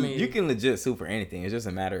picture of me? You can legit sue for anything. It's just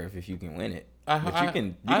a matter of if you can win it. You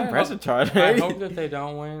can press a charge. I hope that they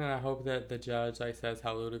don't win, and I hope that the judge like says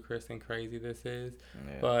how ludicrous and crazy this is.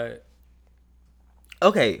 Yeah. But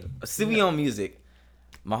okay, we on music.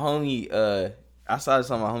 My homie, I saw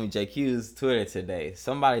this on my homie JQ's Twitter today.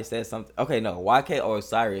 Somebody said something. Okay, no, YK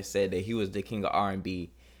Osiris said that he was the king of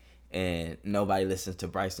R&B, and nobody listens to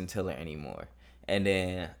Bryson Tiller anymore. And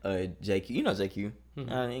then JQ, you know JQ,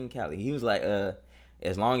 in Cali, he was like,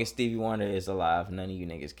 as long as Stevie Wonder is alive, none of you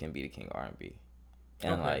niggas can be the king of R&B.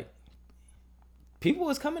 And like, people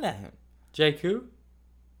was coming at him. JQ?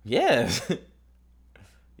 Yes.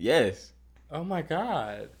 Yes. Oh my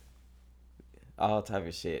God. All type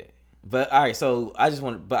of shit. But all right, so I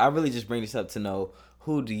really just bring this up to know,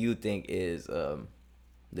 who do you think is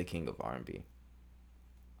the king of R&B?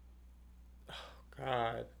 Oh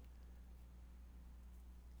God.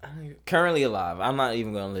 Currently alive. I'm not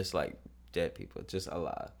even gonna list like dead people, just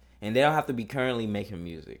alive, and they don't have to be currently making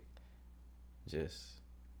music. Just.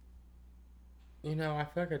 I feel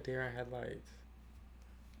like a deer in headlights.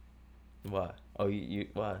 Why? Oh, you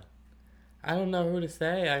why? I don't know who to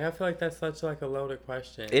say. Like, I feel like that's such like a loaded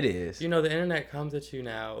question. It is. The internet comes at you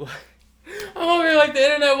now. I'm over here like the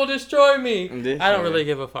internet will destroy me. I don't really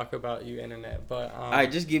give a fuck about you, internet. But all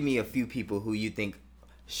right, just give me a few people who you think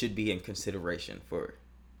should be in consideration for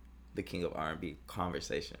the king of R&B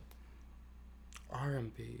conversation.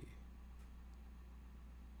 R&B.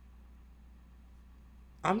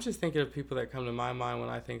 I'm just thinking of people that come to my mind when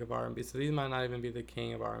I think of R&B. So these might not even be the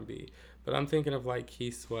king of R&B. But I'm thinking of like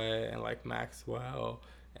Keith Sweat and like Maxwell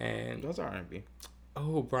and those are R&B.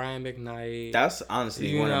 Oh, Brian McKnight. That's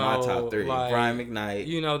honestly one of my top 3. Like, Brian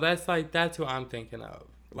McKnight. That's who I'm thinking of.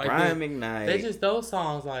 Like Brian McKnight. They just those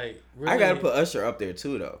songs like. Really, I gotta put Usher up there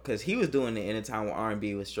too though, because he was doing it in a time when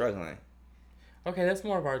R&B was struggling. Okay, that's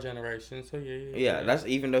more of our generation. So yeah. That's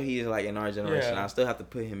even though he's like in our generation, I still have to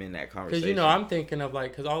put him in that conversation. Because I'm thinking of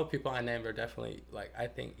like, because all the people I named are definitely like, I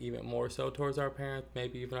think even more so towards our parents,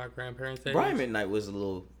 maybe even our grandparents' age. Brian McKnight was a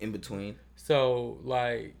little in between. So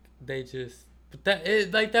like they just, but that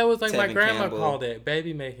was like Tevin my grandma Campbell called it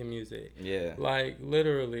baby making music. Yeah. Like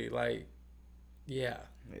literally, like yeah.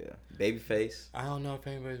 Yeah. Babyface. I don't know if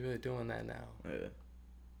anybody's really doing that now. Yeah.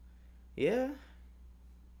 Yeah.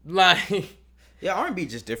 Like. Yeah, R&B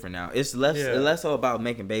just different now. It's less so about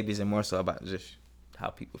making babies and more so about just how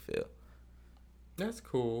people feel. That's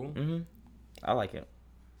cool. I like it.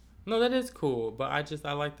 No, that is cool, but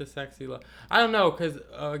I like the sexy look. I don't know, because,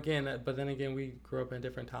 but then again, we grew up in a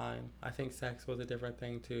different time. I think sex was a different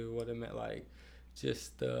thing, too, what it meant, like,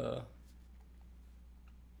 just the...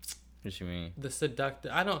 What you mean? The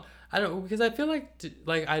seductive... I don't, because I feel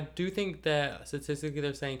like, I do think that statistically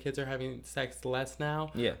they're saying kids are having sex less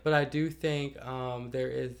now. Yeah. But I do think there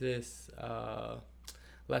is this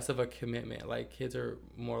less of a commitment. Like, kids are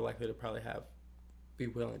more likely to probably be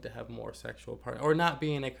willing to have more sexual partner or not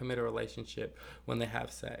be in a committed relationship when they have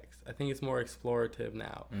sex. I think it's more explorative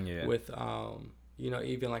now. Yeah. With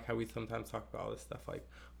even like how we sometimes talk about all this stuff like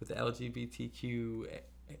with the LGBTQ.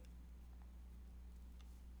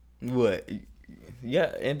 What?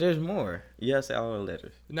 Yeah, and there's more. Yes, all the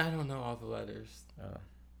letters. No, I don't know all the letters.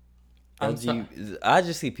 I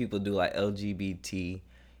just see people do like LGBT.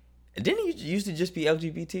 Didn't you used to just be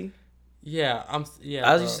LGBT? Yeah, I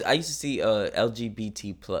used to see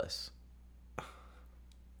LGBT plus.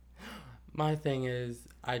 My thing is,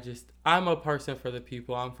 I'm a person for the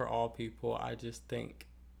people. I'm for all people. I just think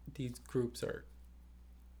these groups are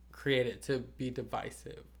created to be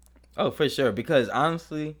divisive. Oh, for sure. Because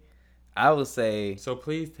honestly, I would say. So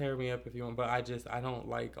please tear me up if you want, but I don't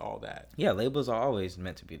like all that. Yeah, labels are always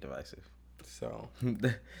meant to be divisive. So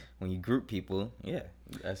when you group people, yeah.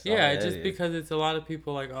 Because it's a lot of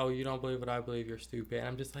people like, oh, you don't believe what I believe, you're stupid. And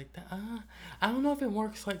I'm just like, I don't know if it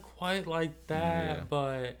works like quite like that,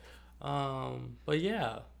 but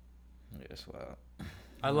yeah. Yes, well.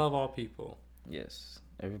 I love all people. Yes,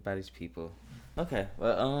 everybody's people. Okay,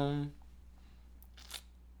 well,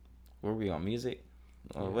 were we on music?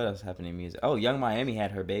 Oh, what else happened in music? Oh, Young Miami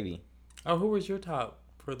had her baby. Oh, who was your top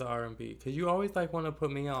for the R&B? Because you always like want to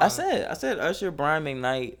put me on. I said Usher, Brian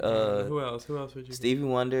McKnight. Who else would you? Stevie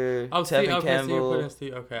Wonder. Oh, Tevin Campbell. So you're putting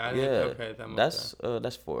Steve. Okay, that's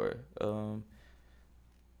four.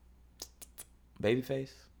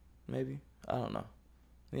 Babyface, maybe. I don't know.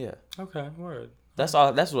 Yeah. Okay, word. That's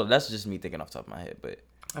all. That's just me thinking off the top of my head, but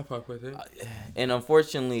I fuck with it. And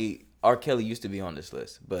unfortunately, R. Kelly used to be on this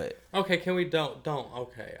list, but okay, can we don't?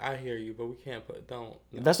 Okay, I hear you, but we can't put don't.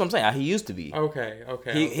 No. That's what I'm saying. He used to be. Okay.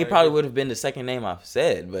 He probably would have been the second name I've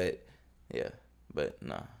said, but yeah, but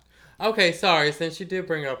nah. Okay, sorry. Since you did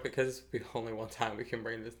bring up because it's the only one time we can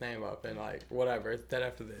bring this name up and like whatever, it's dead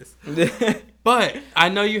after this. But I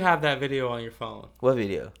know you have that video on your phone. What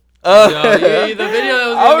video? The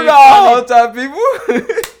video that was. Oh no, time people.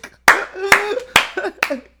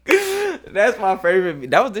 That's my favorite.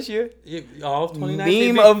 That was this year. All of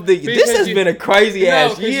 2019. Meme of the year. This has been a crazy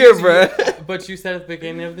ass year, bro. But you said at the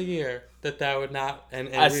beginning of the year that would not.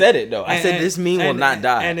 And I said it though. I said this meme will not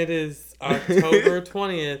die. And it is October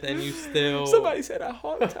 20th, and you still. Somebody said I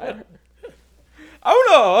hog tied her. Oh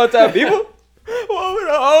no, all time people. What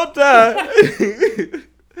the whole time?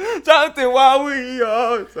 Jonathan, why we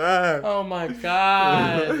all time? Oh my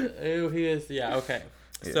God. Ew, he is. Yeah. Okay.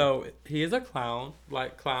 Yeah. So he is a clown,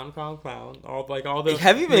 like clown. All the.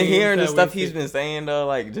 Have you been hearing the stuff he's been saying though?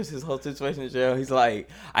 Like just his whole situation in jail. He's like,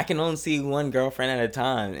 I can only see one girlfriend at a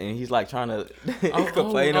time, and he's like trying to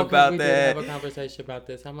complain about we that. We did have a conversation about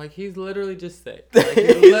this. I'm like, he's literally just sick. Like,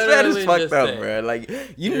 he's literally fucked up, bro. Like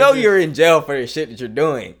you're in jail for the shit that you're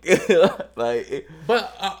doing. Like,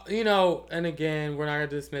 but and again, we're not gonna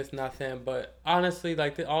dismiss nothing. But honestly,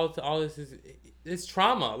 like all this is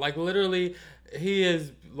trauma. Like literally. He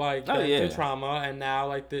is like through trauma, and now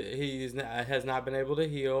like he has not been able to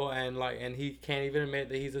heal, and he can't even admit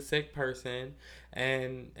that he's a sick person,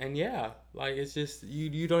 and yeah, like it's just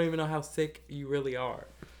you don't even know how sick you really are.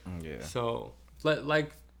 Yeah.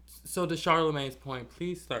 So to Charlamagne's point,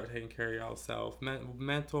 please start taking care of yourself.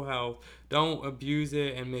 Mental health, don't abuse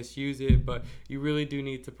it and misuse it, but you really do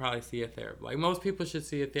need to probably see a therapist. Like most people should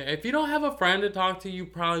see a therapist. If you don't have a friend to talk to, you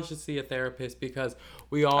probably should see a therapist because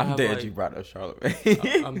we all have dead you brought up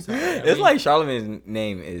Charlamagne. I'm sorry. Like Charlamagne's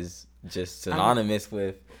name is just synonymous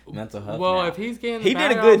with mental health. Well, now. If he's getting he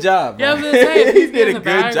did a good job. Yeah, I was gonna say if he's getting a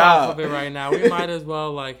good job of it right now, we might as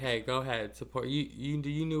well hey, go ahead, support you. You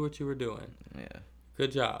knew what you were doing. Yeah.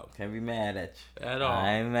 Good job. Can't be mad at you. At all.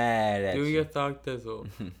 I'm mad at you. Do your thug thizzle.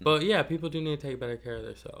 But yeah, people do need to take better care of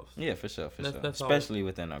themselves. Yeah, for sure. That's especially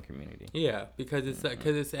within our community. Yeah,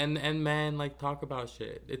 because and man, like talk about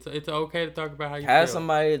shit. It's okay to talk about how you have feel.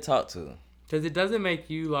 Somebody to talk to. Because it doesn't make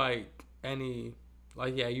you you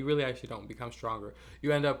really actually don't become stronger.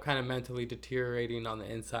 You end up kind of mentally deteriorating on the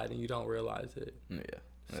inside and you don't realize it. Yeah.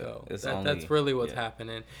 So that's really what's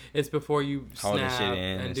happening. It's before you snap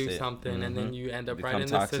and do something, and then you end up right in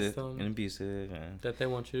the system and abusive, and that they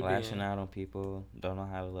want you to be lashing out on people, don't know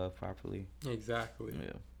how to love properly. Exactly.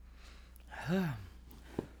 Yeah.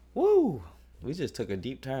 Woo! We just took a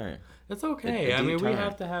deep turn. That's okay. I mean, we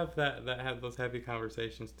have to have have those heavy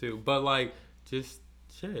conversations too. But like, just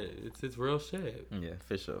shit. It's real shit. Yeah,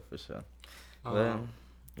 for sure. Well,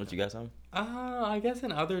 what you got, something? I guess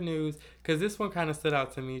in other news, because this one kind of stood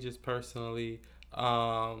out to me just personally.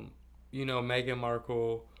 Meghan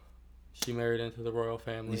Markle, she married into the royal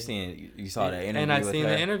family. You saw that interview, and I seen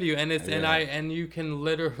the interview, and it's and you can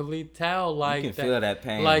literally tell like you can feel that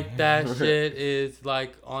pain, like that shit is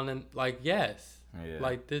like yes, yeah.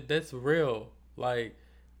 like that's real. Like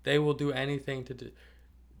they will do anything to do.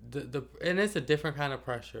 And it's a different kind of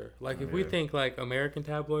pressure. Like if we think like American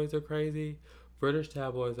tabloids are crazy, British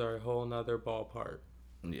tabloids are a whole nother ballpark.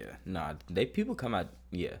 Yeah, nah, people come out,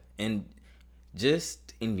 and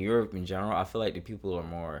just in Europe in general, I feel like the people are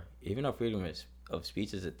more, even though freedom of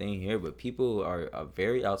speech is a thing here, but people are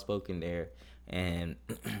very outspoken there, and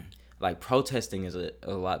like protesting is a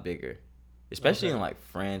lot bigger, especially in like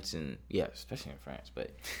France especially in France.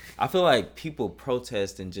 But I feel like people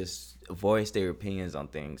protest and just voice their opinions on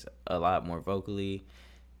things a lot more vocally,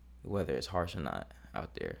 whether it's harsh or not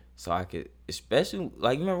out there. So I could, especially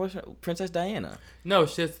like, remember Princess Diana? No,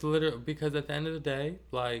 shit's literally, because at the end of the day,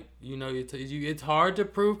 like, it's hard to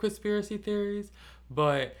prove conspiracy theories,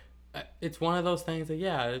 but it's one of those things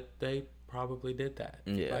that they probably did that.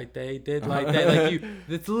 Yeah, like they did, like that. Like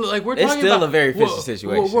it's like we're talking. It's still a very fishy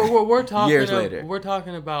situation. We're talking years later. We're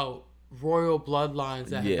talking about royal bloodlines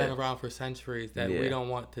that have been around for centuries that we don't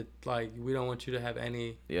want to, like, we don't want you to have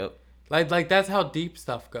any. Yep. Like that's how deep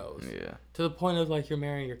stuff goes. Yeah. To the point of like you're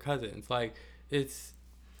marrying your cousins. Like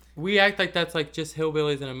we act like that's like just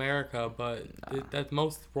hillbillies in America, but that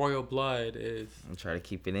most royal blood is. And try to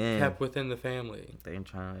keep it in. Kept within the family. They ain't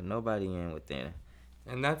trying to let nobody in within.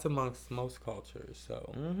 And that's amongst most cultures.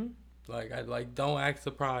 So, I don't act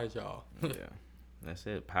surprised, y'all. Yeah, that's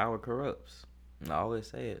it. Power corrupts. I always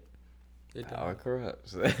say it. Power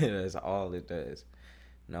corrupts. That's all it does.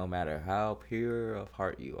 No matter how pure of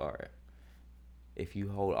heart you are, if you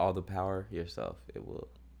hold all the power yourself, it will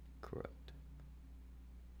corrupt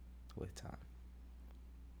with time.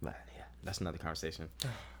 But yeah, that's another conversation.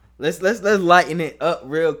 Let's lighten it up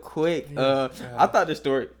real quick. I thought the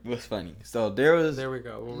story was funny. So there we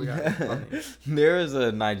go. What we got? Funny. There was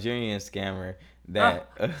a Nigerian scammer that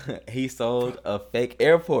he sold a fake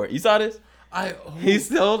airport. You saw this? He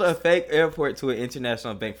sold a fake airport to an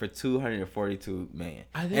international bank for $242 million,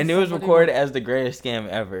 and it was recorded as the greatest scam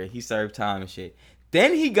ever. He served time and shit.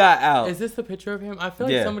 Then he got out. Is this the picture of him? I feel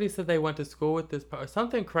like somebody said they went to school with this or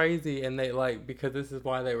something crazy, and they because this is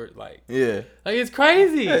why they were like it's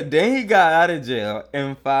crazy. Then he got out of jail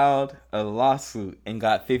and filed a lawsuit and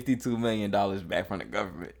got $52 million back from the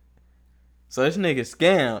government. So this nigga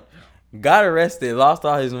scammed, got arrested, lost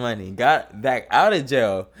all his money, got back out of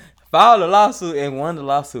jail, filed a lawsuit and won the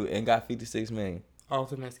lawsuit and got $56 million.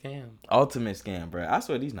 Ultimate scam, bro. I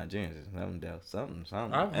swear these Nigerians is something.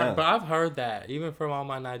 I've heard that even from all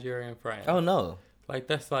my Nigerian friends. Oh no, like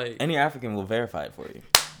that's like any African will verify it for you,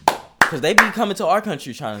 cause they be coming to our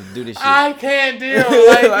country trying to do this shit. I can't deal.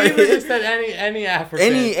 Like even just said any African,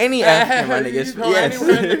 any African, my niggas. Yes,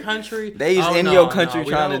 anywhere in the country. They is in your country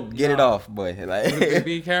trying to get it off, boy. Like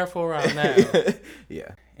be careful around that.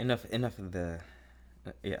 Yeah, enough of the.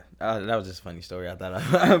 That was just a funny story I thought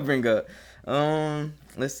I'd bring up.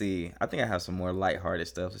 Let's see. I think I have some more lighthearted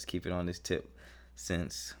stuff. Let's keep it on this tip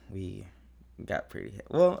since we got pretty...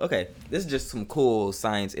 Well, okay. This is just some cool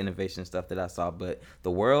science innovation stuff that I saw, but the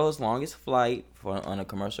world's longest flight on a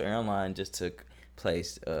commercial airline just took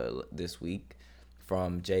place this week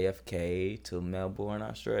from JFK to Melbourne,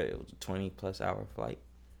 Australia. It was a 20-plus hour flight.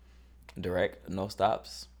 Direct, no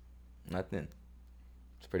stops, nothing.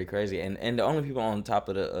 It's pretty crazy, and the only people on top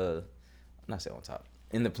of the not say on top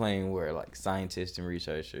in the plane were like scientists and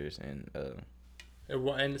researchers and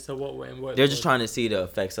so what they're just trying to see the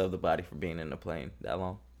effects of the body for being in the plane that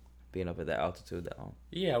long, being up at that altitude that long.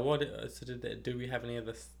 Yeah, do we have any of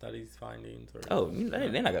the studies findings?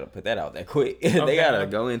 They're not gonna put that out that quick. Okay, they gotta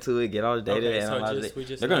go into it, get all the data, analyze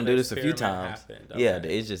it. They're gonna do this a few times. Okay. Yeah,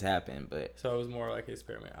 it just happened, but so it was more like an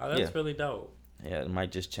experiment. That's really dope. Yeah, it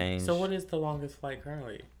might just change. So what is the longest flight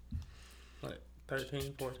currently? Like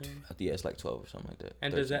 13, 14? Yeah, it's like 12 or something like that.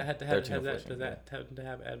 And 13, does that tend to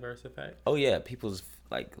have adverse effects? Oh yeah, people's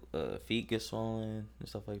like feet get swollen and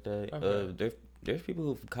stuff like that. Okay. There's people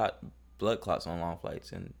who've caught blood clots on long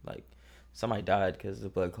flights, and like somebody died because the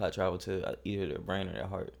blood clot traveled to either their brain or their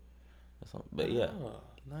heart or something. But yeah. Oh,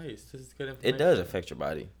 nice. This is good information. It does affect your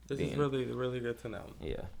body. This is really, really good to know.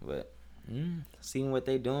 Yeah, but seeing what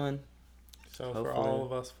they doing. So hopefully. For all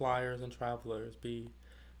of us flyers and travelers, be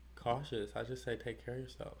cautious. I just say take care of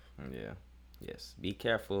yourself. Yeah. Yes. Be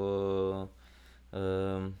careful.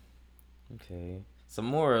 Okay. Some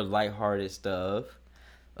more lighthearted stuff.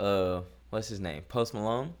 What's his name? Post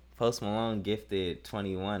Malone. Post Malone gifted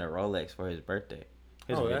 21 a Rolex for his birthday.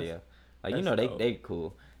 Here's a video. Like, you know, they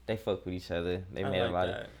cool. They fuck with each other. They made a lot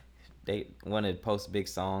of. One of Post's big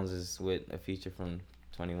songs is with a feature from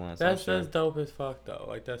 21. So that's dope as fuck though.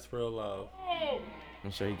 Like, that's real love.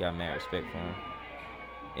 I'm sure he got mad respect for him.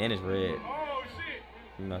 And it's red.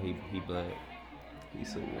 You know, he blood.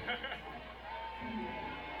 He's super.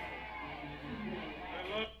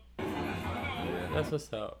 That's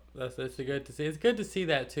what's up. It's good to see. It's good to see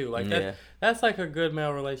that too. Like that's like a good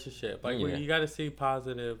male relationship. Like you got to see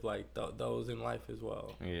positive like those in life as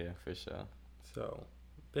well. Yeah, for sure. So,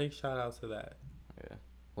 big shout out to that. Yeah.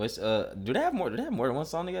 What's do they have more than one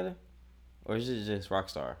song together, or is it just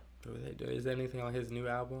Rockstar? What do they do? Is there anything on his new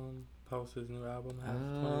album? Post's new album have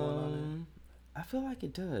 21 on it? I feel like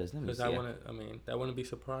it does. Let me see. That wouldn't be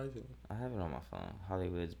surprising. I have it on my phone.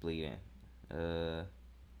 Hollywood's Bleeding.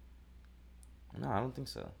 No, I don't think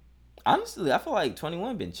so. Honestly, I feel like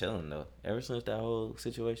 21 been chilling though. Ever since that whole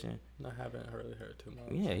situation. I haven't really heard too much.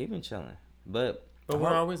 Yeah, he been chilling. But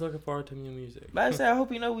we're always looking forward to new music. But I say, I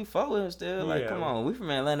hope you know we fuck with him still. Like, come on, we from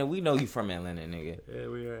Atlanta. We know you from Atlanta, nigga. Yeah,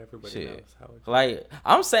 we are. Everybody knows how it's like,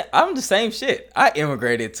 I'm the same shit. I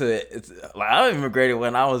immigrated to it. I immigrated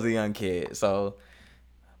when I was a young kid. So,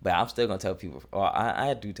 but I'm still gonna tell people. Well,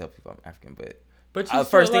 I do tell people I'm African, but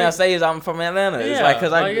first thing I say is I'm from Atlanta. Yeah,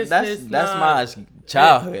 it's like, cause that's my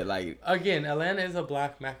childhood. Like, again, Atlanta is a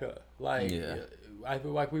black mecca. Like,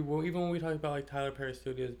 even when we talk about like Tyler Perry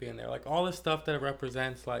Studios being there, like all the stuff that it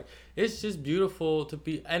represents, like it's just beautiful to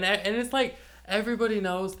be, and it's like everybody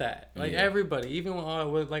knows that. Like everybody, even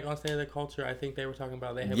with like on State of the Culture, I think they were talking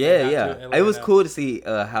about It was cool to see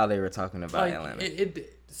how they were talking about like, Atlanta.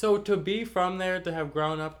 So to be from there, to have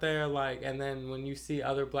grown up there, like, and then when you see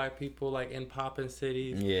other black people like in poppin'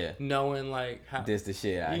 cities, knowing like how this the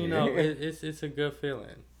shit out here, know, it's a good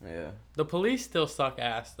feeling. Yeah. The police still suck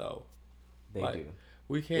ass though. They do.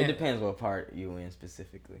 We can't. It depends what part you in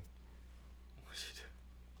specifically.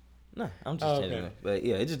 No, I'm just changing it. But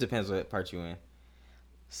yeah, it just depends what part you in.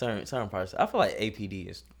 Certain parts. I feel like APD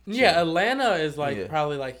is. Yeah, Atlanta is like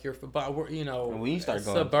probably like your, but you know, when you start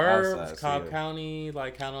going suburbs, outside, Cobb County,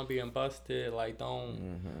 like count on being busted. Like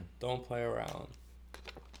don't play around.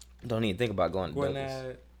 Don't even think about going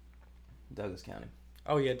to Douglas County.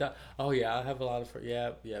 Oh yeah, I have a lot of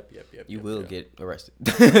Yep. You will get arrested.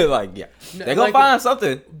 Like they're gonna find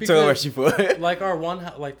something to arrest you for. Like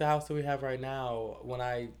the house that we have right now. When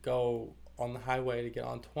I go on the highway to get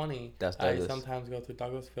on 20, I sometimes go through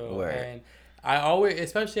Douglasville, and I always,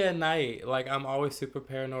 especially at night, like I'm always super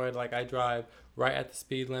paranoid. Like I drive right at the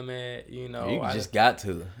speed limit. You know, you just got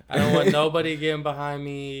to. I don't want nobody getting behind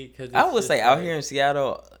me. Cause I would say out here in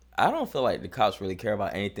Seattle, I don't feel like the cops really care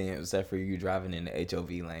about anything except for you driving in the HOV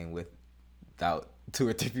lane without 2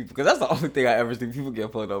 or 3 people, because that's the only thing I ever see people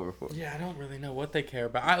get pulled over for. Yeah, I don't really know what they care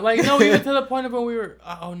about. Even to the point of when we were,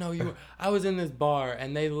 I was in this bar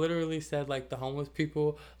and they literally said like the homeless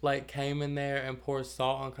people like came in there and poured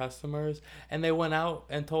salt on customers, and they went out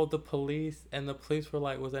and told the police, and the police were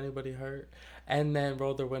like, was anybody hurt? And then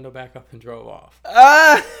rolled their window back up and drove off.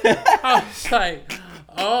 I was like,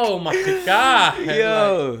 oh my God.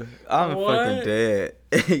 Yo, like, I'm fucking dead.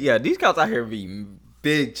 Yeah, these cops out here be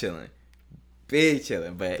big chilling,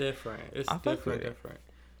 but different. It's different.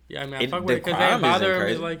 Yeah, I mean, I fuck with it because they ain't bother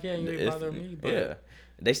me. Like, yeah, you ain't bother me. But yeah,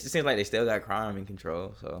 it seems like they still got crime in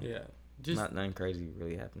control. So yeah, just nothing crazy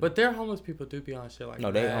really happening. But their homeless people do be on shit like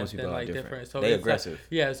no, they homeless people are different. So they aggressive. Like,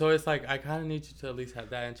 yeah, so it's like I kind of need you to at least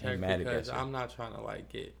have that in check, because I'm not trying to like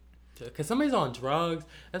get because somebody's on drugs.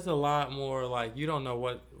 That's a lot more like you don't know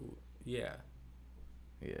what. Yeah.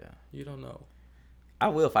 You don't know. I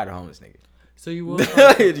will fight a homeless nigga. So you will.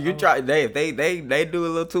 You try. If they do a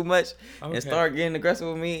little too much and start getting aggressive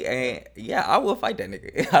with me, and I will fight that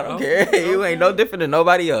nigga. I don't care. You ain't no different than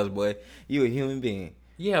nobody else, boy. You a human being.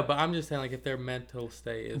 Yeah, but I'm just saying, like, if their mental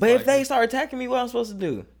state is. But if they start attacking me, what I'm supposed to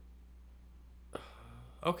do?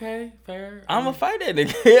 Okay, fair. I'm gonna fight that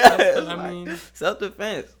nigga. I mean,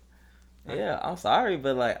 self-defense. Yeah, I'm sorry,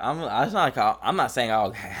 but like, I'm not saying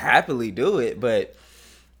I'll happily do it, but.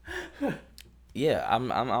 Yeah,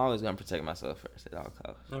 I'm always gonna protect myself first at all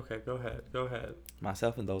costs. Okay, go ahead.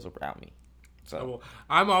 Myself and those around me. So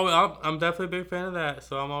I'm definitely a big fan of that.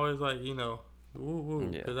 So I'm always like, woo,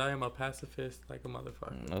 because I am a pacifist like a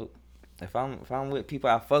motherfucker. Nope. If I'm with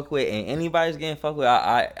people I fuck with and anybody's getting fucked with,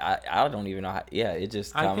 I don't even know how. Yeah, it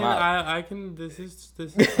just come out. I can. This is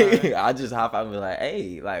I just hop out and be like,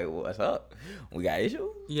 hey, like, what's up? We got issues?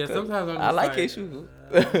 Yeah, sometimes I'm just I like issues.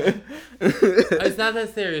 It's not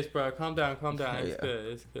that serious, bro. Calm down.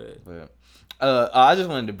 It's good. But, I just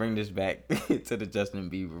wanted to bring this back to the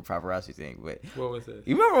Justin Bieber paparazzi thing. But what was this?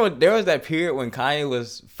 You remember when there was that period when Kanye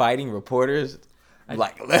was fighting reporters?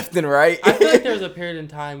 Like left and right. I feel like there was a period in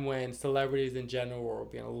time when celebrities in general were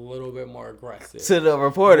being a little bit more aggressive to the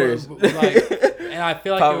reporters. And I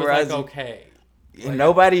feel like it was like okay. Like,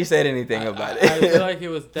 nobody said anything about it. I feel like it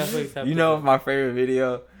was definitely acceptable. You know my favorite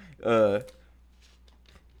video?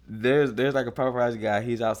 There's like a paparazzi guy.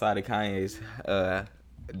 He's outside of Kanye's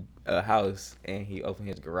house, and he opened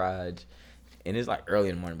his garage, and it's like early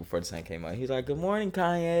in the morning before the sun came out. He's like, "Good morning,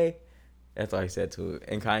 Kanye." That's all he said to it.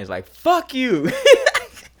 And Kanye's like, "Fuck you."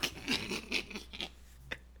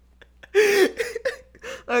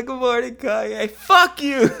 Like, "Good morning, Kanye. Fuck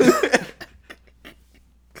you."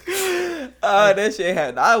 Oh, that shit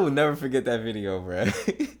happened. I will never forget that video, bro.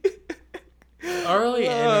 Early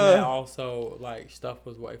internet also, like, stuff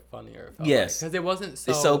was way funnier. Yes. Because it wasn't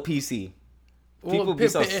so... It's so PC. People be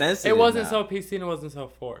so sensitive It wasn't now. So PC and it wasn't so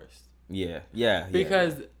forced. Yeah.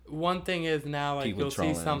 Because one thing is now, like, people you'll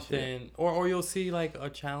see something, or you'll see, like, a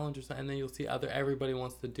challenge or something, and then you'll see everybody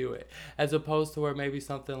wants to do it. As opposed to where maybe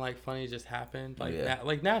something, like, funny just happened, like,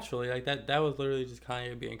 like naturally. Like, that was literally just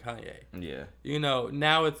Kanye being Kanye. Yeah. You know,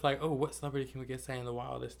 now it's like, oh, what celebrity can we get saying the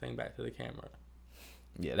wildest thing back to the camera?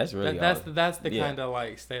 Yeah, that's really that's the kind of,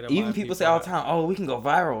 like, state of even mind people say all the time, "Oh, we can go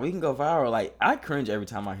viral." Like, I cringe every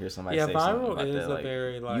time I hear somebody say something about that. Like,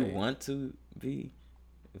 very, like... You want to be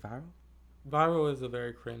viral? Viral is a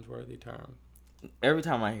very cringeworthy term. Every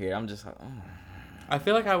time I hear it, I'm just like, oh. I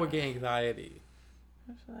feel like I would get anxiety.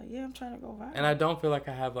 I'm like, yeah, I'm trying to go viral. And I don't feel like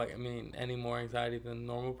I have, like, any more anxiety than a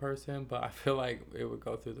normal person, but I feel like it would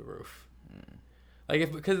go through the roof.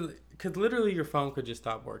 Like, because literally your phone could just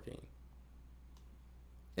stop working.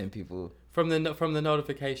 And people from the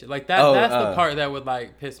notification, like that's the part that would,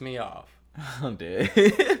 like, piss me off. I'm dead.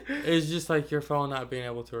 It's just like your phone not being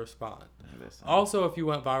able to respond. Listen. Also, if you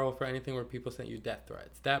went viral for anything where people sent you death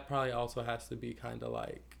threats, that probably also has to be kind of,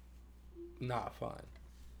 like, not fun.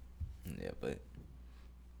 Yeah, but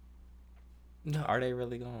no, are they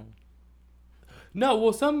really going? No,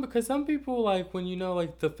 well, because some people, like, when, you know,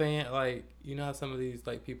 like, the fan, like, you know how some of these,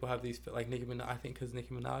 like, people have these, like, Nicki Minaj, I think because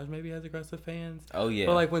Nicki Minaj maybe has aggressive fans. Oh, yeah.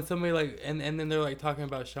 But, like, when somebody, like, and then they're, like, talking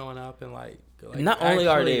about showing up and, like not only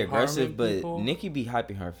are they aggressive, but people. Nicki be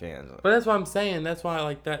hyping her fans up. But that's what I'm saying. That's why,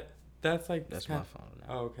 like, that's like... That's my phone now.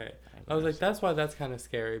 Oh, okay. I was like, that's why that's kind of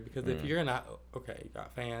scary, because if you're not... Okay, you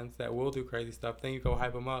got fans that will do crazy stuff, then you go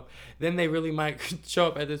hype them up. Then they really might show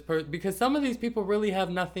up at this person, because some of these people really have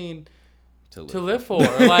nothing... To live for.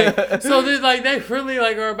 Like, so they really,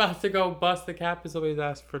 like, are about to go bust the cap and somebody's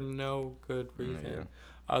asked for no good reason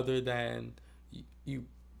other than you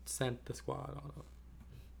sent the squad on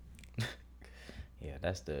them. Yeah,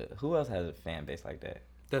 that's who else has a fan base like that?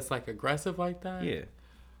 That's, like, aggressive like that? Yeah.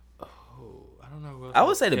 Oh, I don't know. Who else I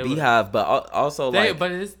would say the Beehive, but also, but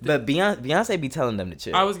Beyonce be telling them to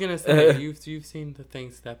chill. I was gonna say you've seen the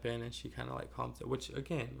thing step in and she kind of, like, calms it, which,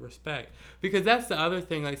 again, respect, because that's the other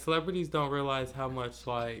thing. Like, celebrities don't realize how much,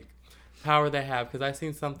 like, power they have. Because I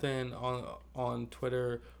seen something on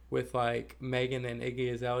Twitter with, like, Meghan and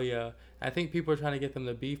Iggy Azalea. I think people are trying to get them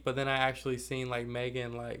to beef, but then I actually seen, like,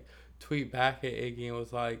 Meghan, like, tweet back at Iggy and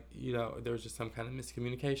was like, you know, there was just some kind of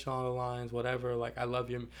miscommunication on the lines, whatever, like, I love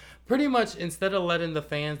you. Pretty much, instead of letting the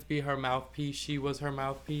fans be her mouthpiece, she was her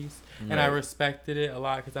mouthpiece. Right. And I respected it a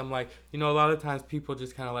lot, because I'm like, you know, a lot of times people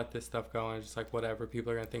just kind of let this stuff go and just, like, whatever,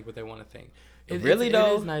 people are going to think what they want to think. It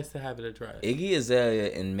is nice to have it addressed. Iggy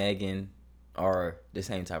Azalea and Meghan are the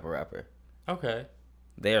same type of rapper. Okay.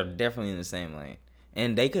 They are definitely in the same lane.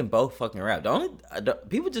 And they can both fucking rap.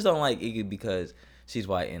 People just don't like Iggy because she's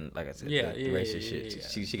white and, like I said, the racist shit. Yeah.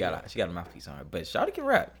 She got a mouthpiece on her, but Shawty can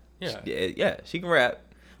rap. Yeah, she can rap.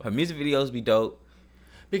 Her music videos be dope.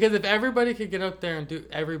 Because if everybody could get up there and do,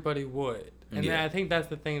 everybody would. And I think that's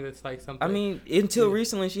the thing that's, like, something. I mean, until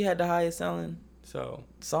recently, she had the highest selling song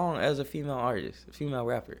as a female artist, a female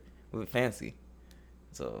rapper with Fancy.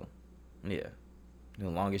 So, yeah, the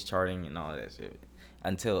longest charting and all that shit.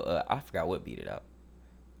 Until I forgot what beat it out.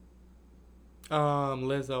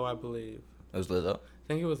 Lizzo, I believe. It was Lizzo? I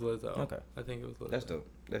think it was Lizzo. Okay. I think it was Lizzo. That's dope.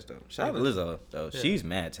 Shout out to Lizzo, though. Yeah. She's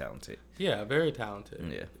mad talented. Yeah, very talented.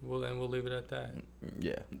 Yeah. We'll leave it at that.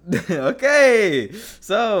 Yeah. Okay.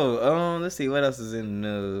 So, let's see. What else is in the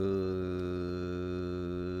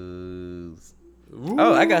news?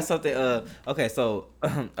 Oh, I got something. Okay, so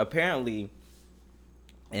apparently,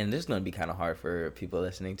 and this is gonna be kind of hard for people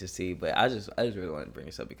listening to see, but I just really want to bring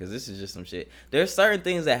this up because this is just some shit. There's certain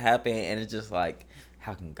things that happen, and it's just like,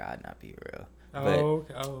 how can God not be real?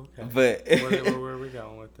 Okay. But where are we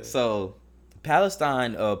going with this? So,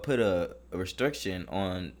 Palestine put a restriction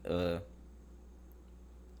on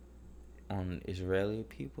Israeli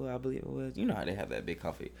people, I believe it was. You know how they have that big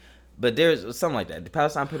conflict. But there's something like that. The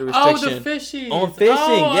Palestine put a restriction on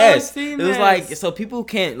fishing. Yes, I've seen it was this. like so people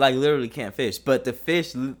can't literally can't fish, but the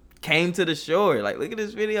fish came to the shore. Like, look at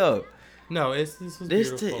this video. No, this was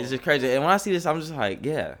beautiful. It's just crazy. And when I see this, I'm just like,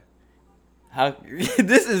 yeah, how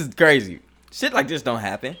this is crazy. Shit like this don't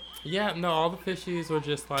happen. Yeah, no, all the fishies were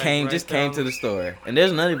just like came to the store. And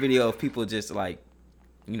there's another video of people just like,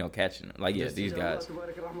 catching them. Like, these guys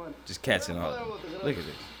just catching them. Look at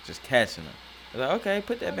this, just catching them. Like, okay,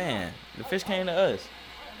 put that ban. The fish came to us.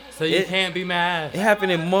 So you can't be mad. It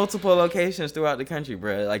happened in multiple locations throughout the country,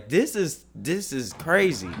 bro. Like, this is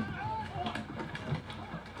crazy.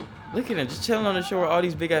 Look at them just chilling on the shore with all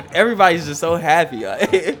these big ass. Everybody's just so happy.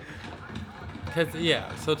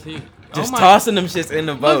 Just tossing them shits in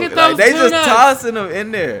the boat. Look at those they tunas. just tossing them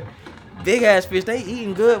in there. Big ass fish. They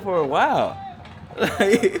eating good for a while.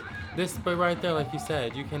 But right there, like you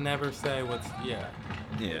said, you can never say what's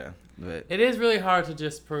Yeah. But it is really hard to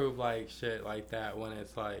just prove like shit like that when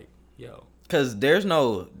it's like, yo. Because there's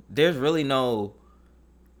really no.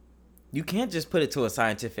 You can't just put it to a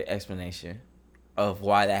scientific explanation of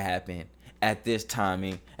why that happened at this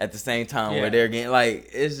timing, at the same time where they're getting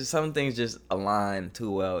it's just some things just align too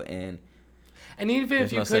well, and even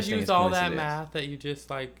if you could use all that math that you just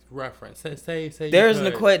like reference, say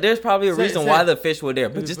there's probably a reason why the fish were there,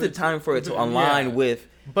 but just the time for it to align with.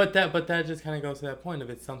 But that just kind of goes to that point of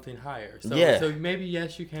it's something higher. So maybe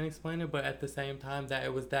yes, you can explain it, but at the same time that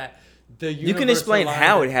it was that the universe. You can explain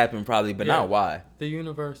how it happened probably, but not why. The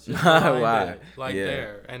universe just not why.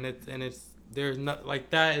 There, and it's there's not like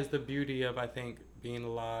that is the beauty of I think being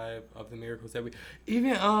alive, of the miracles that we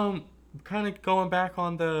even kind of going back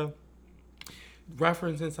on the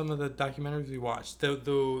reference in some of the documentaries we watched,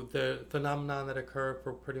 the phenomenon that occurred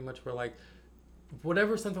for pretty much where like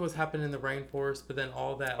whatever something was happening in the rainforest, but then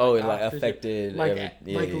all that affected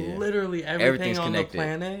literally everything on the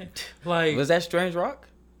planet. Like, was that Strange Rock?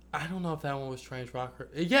 I don't know if that one was Strange Rock. I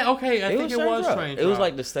think it was Strange Rock. It was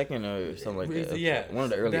like the second or something like that. Yeah, one of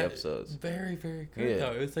the early episodes. Very, very good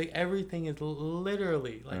though. It's like everything is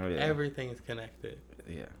literally everything is connected.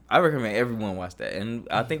 Yeah, I recommend everyone watch that, and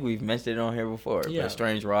I think we've mentioned it on here before. Yeah. But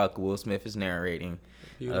Strange Rock, Will Smith is narrating.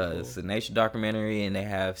 It's a nature documentary, and they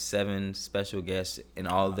have 7 special guests, and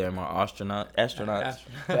all of them are astronauts. I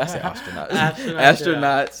say astronauts.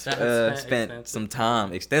 Astronauts spent some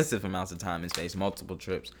time, extensive amounts of time in space, multiple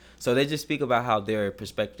trips. So they just speak about how their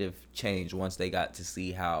perspective changed once they got to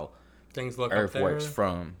see how things look Earth works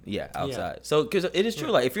from outside. Yeah. So because it is true,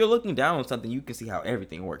 like if you're looking down on something, you can see how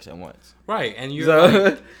everything works at once. Right, and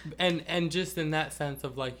you're and just in that sense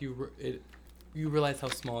of like you realize how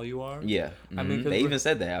small you are. Yeah, I mean, they even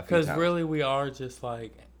said that because really we are just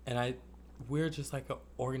like, we're just like an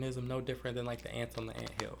organism, no different than like the ants on the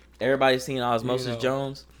anthill. Everybody's seen Osmosis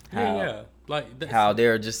Jones. How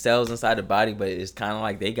they're just cells inside the body, but it's kind of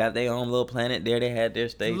like they got their own little planet there. They had their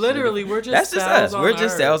station. Literally, we're just cells on Earth. We're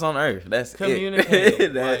just cells on Earth. That's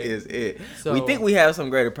it. That is it. So, we think we have some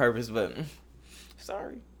greater purpose, but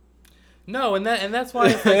sorry. No, and that's why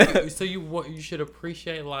it's like so you should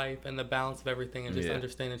appreciate life and the balance of everything and just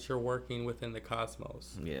understand that you're working within the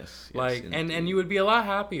cosmos. Yes. Like and you would be a lot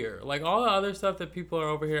happier. Like all the other stuff that people are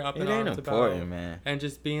over here up in arms about, man. And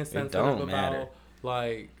just being sensitive about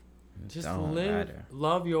like just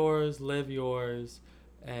love yours, live yours,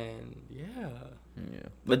 and yeah.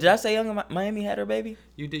 But did I say Young Miami had her baby?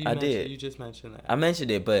 You did. I did. You just mentioned that. I mentioned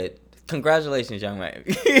it, but congratulations, Young Miami.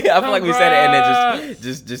 I feel like we said it and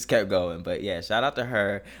then just kept going. But yeah, shout out to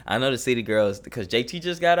her. I know the City Girls because JT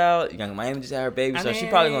just got out. Young Miami just had her baby, so she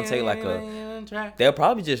probably gonna take like they'll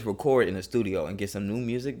probably just record in the studio and get some new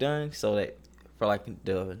music done, so that for like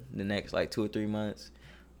the next like 2 or 3 months,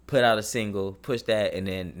 put out a single, push that, and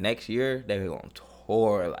then next year they're gonna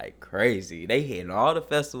tour like crazy. They hitting all the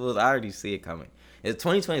festivals. I already see it coming.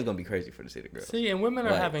 2020 is gonna be crazy for the City Girls. See, and women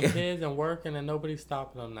are having kids and working, and nobody's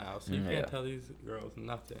stopping them now. So you can't tell these girls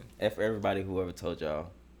nothing. And for everybody whoever told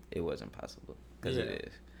y'all it wasn't possible, because it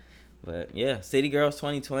is. But yeah, City Girls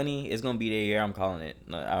 2020 is gonna be the year. I'm calling it.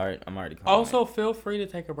 I'm already calling also, it. feel free to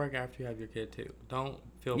take a break after you have your kid too. Don't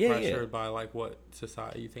feel pressured by like what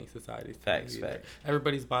society you think society's facts.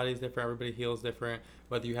 Everybody's body is different. Everybody heals different.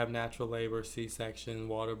 Whether you have natural labor, C-section,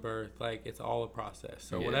 water birth, like it's all a process.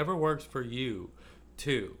 So whatever works for you,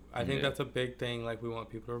 too. I think that's a big thing. Like we want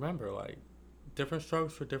people to remember, like different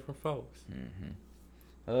strokes for different folks.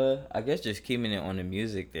 I guess just keeping it on the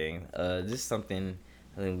music thing. This is something.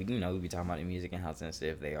 I mean, we be talking about the music and how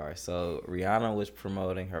sensitive they are. So Rihanna was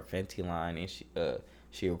promoting her Fenty line, and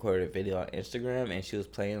she recorded a video on Instagram, and she was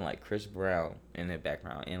playing like Chris Brown in the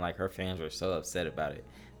background, and like her fans were so upset about it.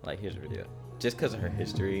 Like, here's the video, just because of her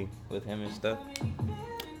history with him and stuff.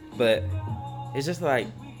 But it's just like,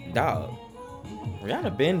 dog,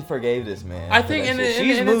 Rihanna Ben forgave this man. I think,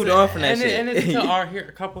 she's moved on from that shit. And it's here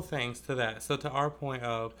a couple things to that. So to our point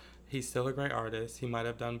of, he's still a great artist. He might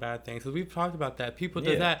have done bad things. Because we've talked about that. People,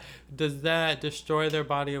 does that destroy their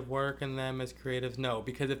body of work and them as creatives? No.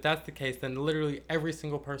 Because if that's the case, then literally every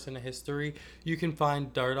single person in history, you can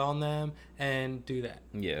find dirt on them and do that.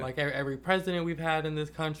 Yeah. Like every president we've had in this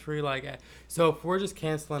country. So if we're just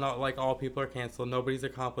canceling, all people are canceled, nobody's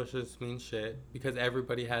accomplished this means shit. Because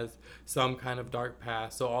everybody has some kind of dark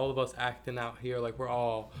past. So all of us acting out here like we're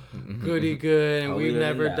all goody good and we've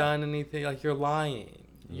never done anything. Like, you're lying.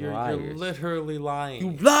 You're literally lying.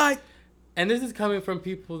 You lie. And this is coming from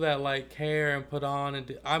people that like care and put on and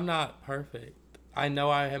do. I'm not perfect. I know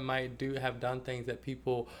I might have done things that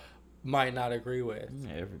people might not agree with.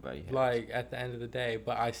 Yeah, everybody has. Like at the end of the day,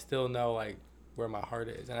 but I still know like where my heart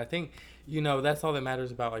is, and I think that's all that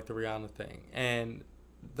matters about like the Rihanna thing. And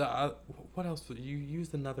the what else? You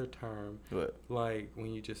used another term. What? Like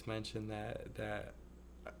when you just mentioned that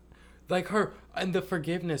like her and the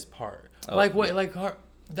forgiveness part. Like her.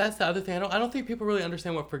 That's the other thing. I don't think people really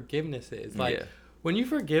understand what forgiveness is. Like, when you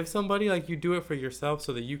forgive somebody, like, you do it for yourself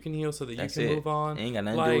so that you can heal, so that you can move on. Ain't got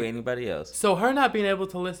nothing to do with anybody else. So her not being able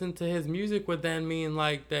to listen to his music would then mean,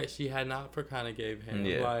 like, that she had not kind of gave him.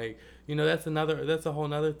 Yeah. Like, that's a whole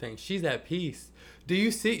nother thing. She's at peace. Do you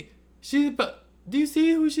see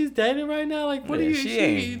who she's dating right now? Like, what do you,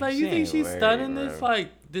 you think she's studying this,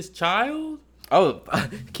 like, this child? Oh,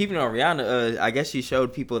 keeping on Rihanna, I guess she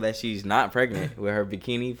showed people that she's not pregnant with her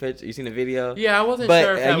bikini picture. You seen the video? Yeah, I wasn't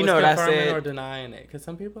sure if that was confirming or denying it, because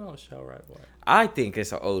some people don't show right away. I think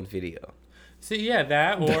it's an old video. See, yeah,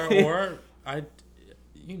 that, or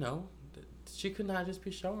she could not just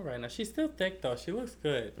be showing right now. She's still thick, though. She looks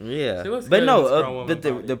good. Yeah. She looks but good. No, but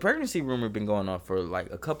the pregnancy rumor been going on for, like,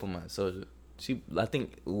 a couple months, so I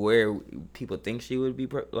think where people think she would be,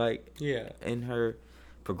 in her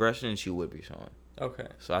progression, she would be showing. Okay.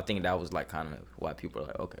 So I think that was like kind of why people are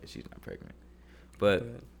like, okay, she's not pregnant. But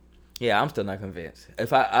yeah, I'm still not convinced.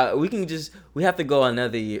 If we have to go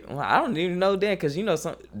another year. Well, I don't even know then, because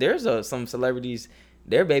there's some celebrities,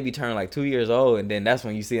 their baby turned like 2 years old, and then that's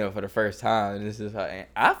when you see them for the first time. And this is and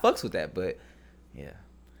I fucks with that, but yeah.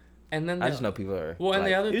 And then I just know people are. Well, and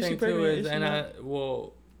the other thing too is,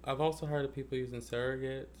 I've also heard of people using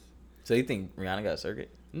surrogates. So you think Rihanna got a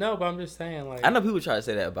surrogate? No, but I'm just saying, like... I know people try to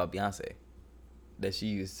say that about Beyonce. That she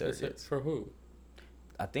used surrogates. For who?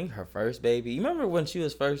 I think her first baby. You remember when she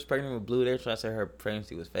was first pregnant with Blue? They were trying to say her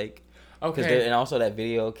pregnancy was fake. Okay. And also that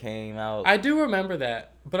video came out. I do remember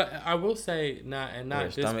that. But I will say, not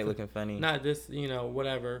her stomach looking funny. Not this,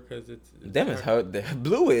 whatever, because it's them is her.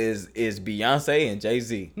 Blue is Beyonce and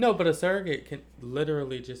Jay-Z. No, but a surrogate can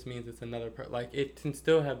literally just means it's another like it can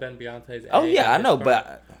still have been Beyonce's. Oh yeah, I know,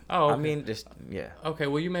 but okay. I mean, just yeah. Okay,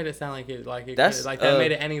 well you made it sound that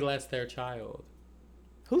made it any less their child.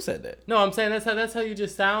 Who said that? No, I'm saying that's how you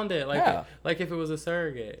just sounded like if it was a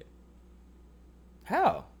surrogate.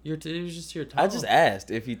 How? It was just your tone. I just asked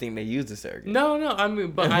if you think they used a surrogate. No, I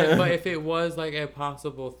mean, but if it was like a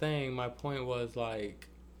possible thing, my point was like,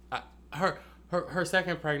 her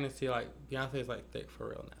second pregnancy, like Beyonce's like thick for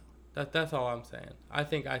real now. That's all I'm saying. I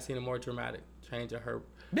think I seen a more dramatic change of her.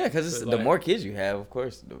 Yeah, because the more kids you have, of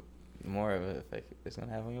course, the more of an effect it's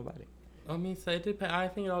gonna have on your body. I mean, so it depends. I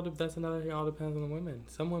think that's another thing. It all depends on the women.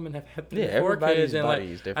 Some women have had 4 kids, and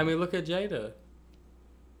body is different. I mean, look at Jada.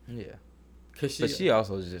 Yeah. But she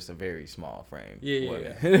also is just a very small frame.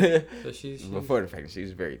 Yeah. So she's before the fact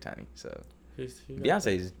she's very tiny. So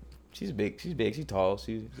Beyonce's she's big. She's big. She's tall.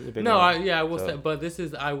 She's a big. I will say. But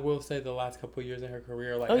I will say the last couple of years in her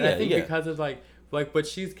career, like, I think because of but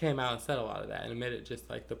she's came out and said a lot of that and admitted just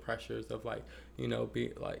like the pressures of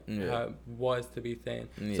be like how it was to be thin.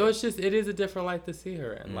 Yeah. So it is a different light to see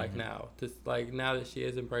her in like now, just like now that she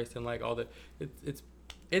is embracing like all the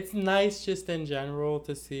it's nice just in general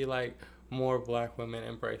to see like more black women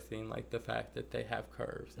embracing like the fact that they have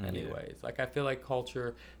curves anyways. Like I feel like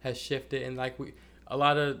culture has shifted, and like a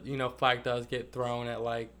lot of flag does get thrown at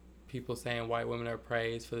like people saying white women are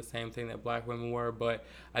praised for the same thing that black women were, but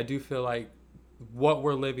I do feel like what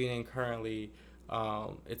we're living in currently,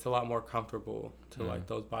 it's a lot more comfortable to like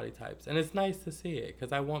those body types, and it's nice to see it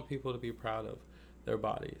because I want people to be proud of their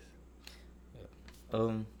bodies.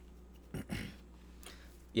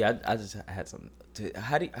 Yeah, I just had something.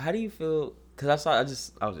 How do you feel? Because I was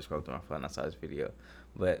just scrolling through my phone. I saw this video,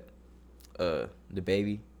 but the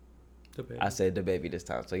baby. I said the baby this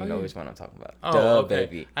time, so you know which one I'm talking about. Oh,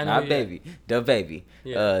 baby, not baby. The baby.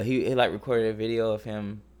 Yeah. He like recorded a video of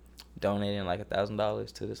him donating like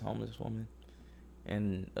 $1,000 to this homeless woman,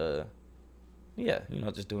 and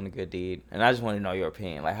just doing a good deed. And I just want to know your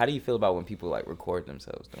opinion. Like, how do you feel about when people like record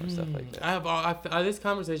themselves doing stuff like that? This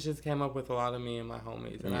conversation just came up with a lot of me and my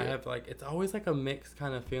homies, and I have like it's always like a mixed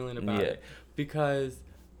kind of feeling about it, because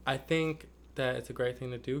I think that it's a great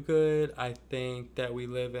thing to do good. I think that we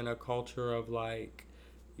live in a culture of like,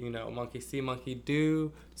 monkey see, monkey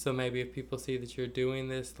do. So maybe if people see that you're doing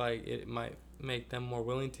this, like it might make them more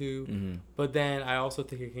willing to. Mm-hmm. But then I also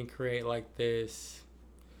think it can create like this,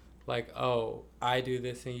 like, oh, I do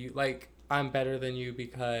this and you, like, I'm better than you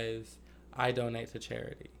because I donate to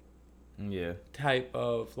charity. Yeah. Type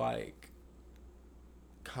of like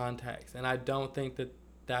context. And I don't think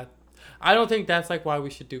I don't think that's like why we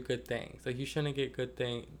should do good things. Like you shouldn't get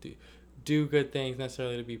do good things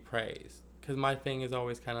necessarily to be praised. Because my thing is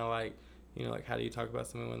always kind of like, like how do you talk about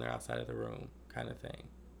someone when they're outside of the room kind of thing.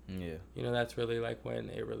 Yeah. That's really like when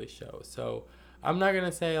it really shows. So I'm not going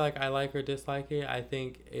to say like I like or dislike it. I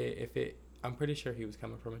think I'm pretty sure he was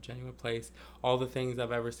coming from a genuine place. All the things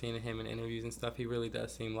I've ever seen of him in interviews and stuff, he really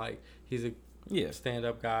does seem like he's a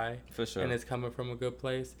stand-up guy. For sure. And it's coming from a good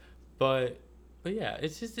place. But yeah,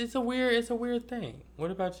 it's a weird thing. What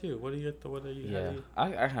about you? What are you? Yeah, I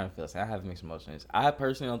kind of feel the same. I have mixed emotions. I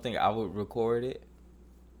personally don't think I would record it.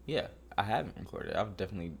 Yeah, I haven't recorded it. I've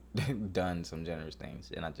definitely done some generous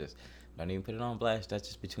things, and I just don't even put it on blast. That's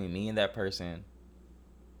just between me and that person.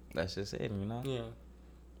 That's just it, Yeah.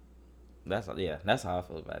 That's how I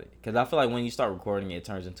feel about it. Because I feel like when you start recording it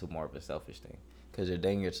turns into more of a selfish thing. Because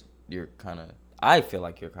you're kind of, I feel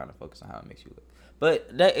like you're kind of focused on how it makes you look. But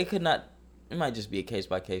it might just be a case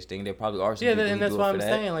by case thing. There probably are some people who do it for that. Yeah, and that's what I'm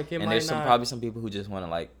saying. Like, and there's probably some people who just want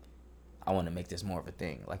to like, I want to make this more of a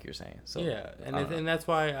thing, like you're saying. So yeah, and that's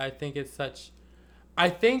why I think it's such. I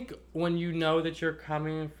think when you know that you're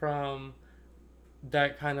coming from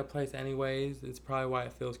that kind of place, anyways, it's probably why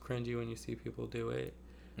it feels cringy when you see people do it.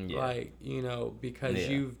 Yeah. Like because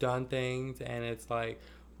you've done things, and it's like,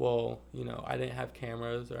 well, I didn't have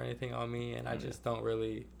cameras or anything on me, and I just don't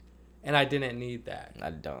really. And I didn't need that. I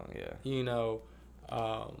don't, yeah.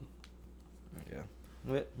 Yeah.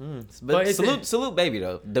 But salute baby,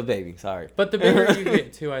 though. The baby, sorry. But the bigger you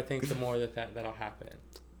get, too, I think the more that'll happen.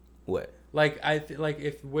 What? Like, like,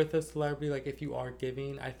 if with a celebrity, like, if you are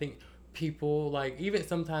giving, I think people, like, even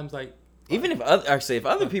sometimes, like... Even if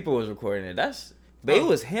other people was recording it, but it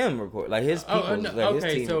was him recording. Like, his people, his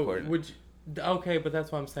team recording it. Okay, but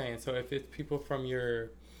that's what I'm saying. So if it's people from your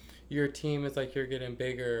team, is like you're getting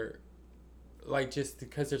bigger... Like, just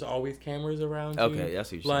because there's always cameras around you. Okay,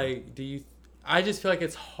 that's what you're saying. Like, I just feel like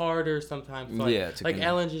it's harder sometimes. Like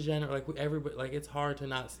Ellen DeGeneres, like everybody, like it's hard to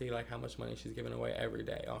not see like how much money she's giving away every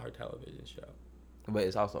day on her television show. But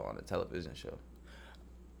it's also on a television show.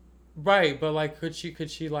 Right, but like, could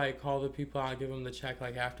she like call the people out, give them the check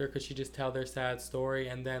like after? Could she just tell their sad story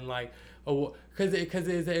and then like, because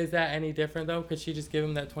is that any different though? Could she just give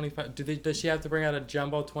them that $25? Does she have to bring out a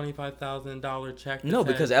jumbo $25,000 check? No,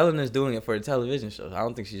 because Ellen is doing it for the television shows. I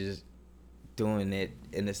don't think she's just doing it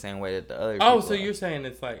in the same way that the other. Oh, so you're saying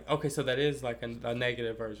it's like, okay, so that is like a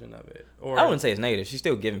negative version of it, or I wouldn't say it's negative. She's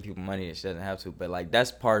still giving people money that she doesn't have to, but like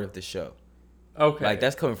that's part of the show. Okay. Like,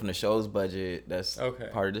 that's coming from the show's budget. That's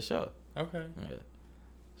part of the show. Okay. Yeah.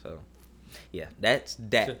 So, yeah, that's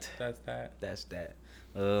that. That's that.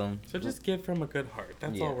 So just give from a good heart.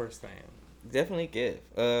 That's all we're saying. Definitely give.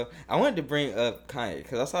 I wanted to bring up Kanye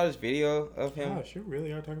because I saw this video of him. Gosh, you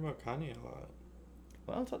really are talking about Kanye a lot.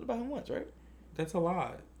 Well, I talked about him once, right? That's a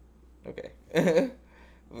lot. Okay.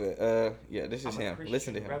 But, yeah, this is him.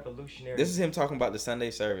 Listen to him. This is him talking about the Sunday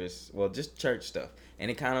service. Well, just church stuff. And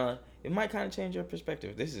it might kind of change your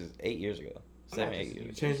perspective. This is 8 years ago. 7, 8 years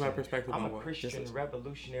ago. Change my perspective. I'm a Christian,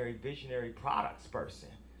 revolutionary, visionary products person.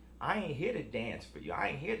 I ain't here to dance for you. I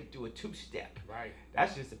ain't here to do a two-step. Right.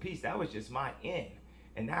 That's just a piece. That was just my end.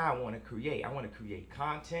 And now I want to create. I want to create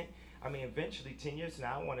content. I mean, eventually, 10 years from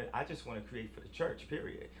now, I just want to create for the church,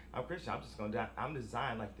 period. I'm Christian. I'm just going to, I'm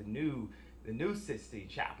designed like the new the new Sistine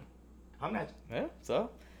Chapel. I'm not. Yeah. So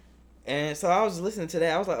I was listening to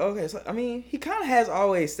that. I was like, okay. So I mean, he kind of has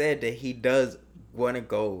always said that he does want to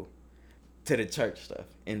go to the church stuff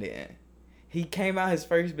in the end. He came out, his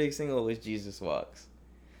first big single was Jesus Walks.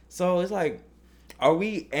 So it's like, are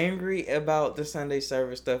we angry about the Sunday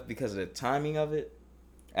service stuff because of the timing of it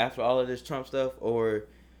after all of this Trump stuff? Or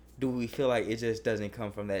do we feel like it just doesn't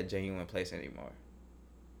come from that genuine place anymore?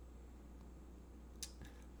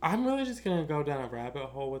 I'm really just going to go down a rabbit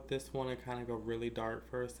hole with this one and kind of go really dark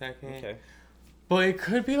for a second. Okay. But it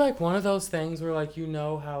could be like one of those things where, like, you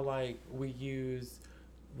know how, like, we use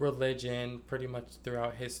religion pretty much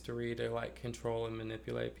throughout history to, like, control and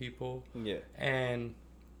manipulate people. Yeah. And,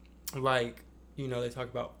 like, you know, they talk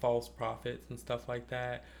about false prophets and stuff like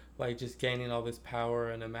that. Like, just gaining all this power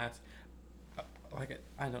and a mass... Like,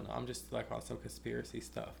 I don't know. I'm just, like, on some conspiracy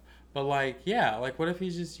stuff. But, like, yeah. Like, what if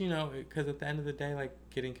he's just, you know... Because at the end of the day, like,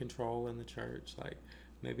 getting control in the church. Like,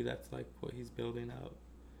 maybe that's, like, what he's building up.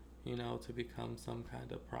 You know, to become some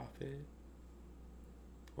kind of prophet.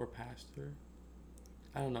 Or pastor.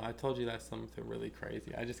 I don't know. I told you that's something really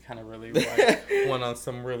crazy. I just kind of really, like, went on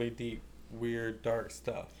some really deep, weird, dark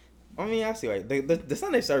stuff. I mean, I see, like, the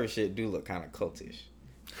Sunday service shit do look kind of cultish.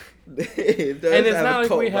 And it's not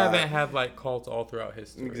like we haven't had, like, cults all throughout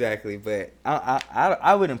history. Exactly, but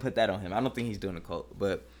I wouldn't put that on him. I don't think he's doing a cult,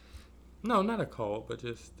 but... No, not a cult, but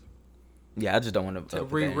just... Yeah, I just don't want to...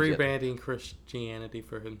 rebranding Christianity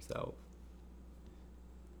for himself.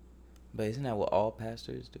 But isn't that what all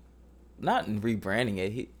pastors do? Not rebranding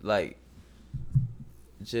it. He, like...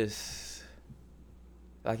 Just...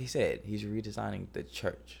 Like he said, he's redesigning the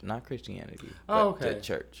church. Not Christianity, but the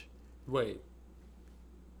church. Wait.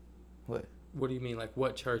 What? What do you mean? Like,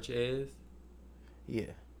 what church is?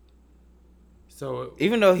 Yeah. So...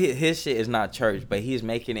 Even though his shit is not church, but he's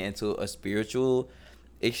making it into a spiritual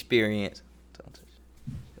experience.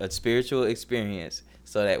 A spiritual experience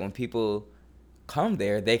so that when people come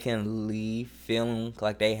there, they can leave feeling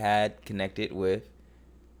like they had connected with...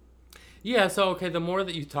 Yeah, so, okay, the more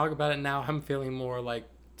that you talk about it now, I'm feeling more, like,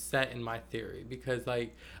 set in my theory. Because,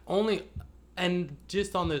 like, only... And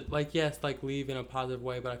just on the, like, yes, like, leave in a positive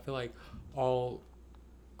way, but I feel like all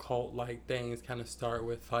cult-like things kind of start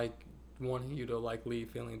with, like, wanting you to, like,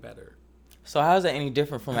 leave feeling better. So how is that any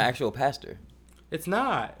different from an actual pastor? It's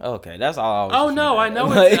not. Okay, that's all I was Oh, no, I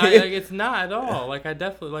know it's not. Like, it's not at all. Like, I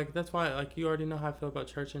definitely, like, that's why, like, you already know how I feel about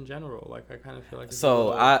church in general. Like, I kind of feel like... It's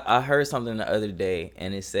so, I heard something the other day,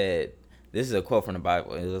 and it said... This is a quote from the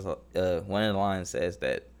Bible. It was one of the lines says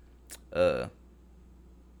that...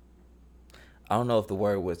 I don't know if the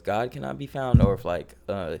word was God cannot be found or if, like,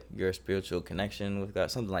 your spiritual connection with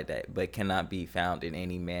God, something like that, but cannot be found in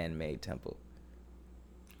any man-made temple.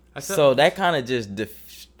 So that kind of just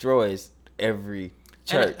destroys every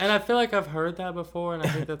church. And I feel like I've heard that before, and I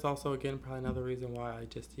think that's also, again, probably another reason why I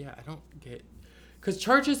just, I don't get... Because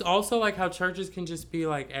churches also, like, how churches can just be,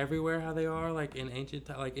 like, everywhere how they are, like, in ancient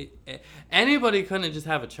time. Like, anybody couldn't just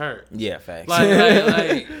have a church. Yeah, facts.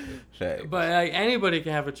 Like facts. But, like, anybody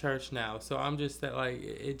can have a church now. So I'm just that, like,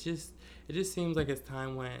 it just seems like as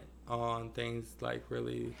time went on, things, like,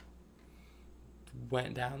 really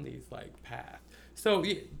went down these, like, paths. So,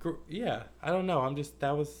 yeah, I don't know.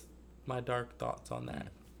 That was my dark thoughts on that.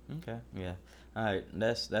 Okay, yeah. All right,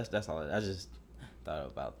 that's all. I just thought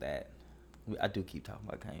about that. I do keep talking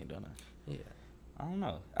about Kanye, don't I? Yeah. I don't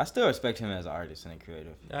know. I still respect him as an artist and a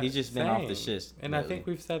creative. He's just been off the shits. And lately. I think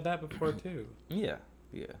we've said that before, too. Yeah.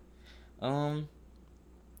 The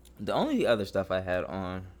only other stuff I had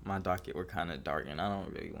on my docket were kind of dark, and I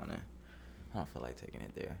don't feel like taking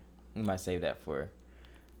it there. We might save that for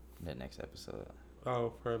the next episode.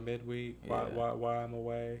 Oh, for a midweek? Yeah. Why I'm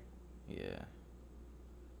away? Yeah.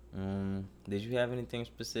 Did you have anything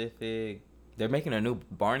specific? They're making a new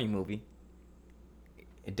Barney movie.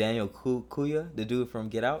 Daniel Kaluuya, the dude from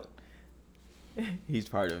Get Out, he's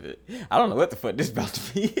part of it. I don't know what the fuck this is about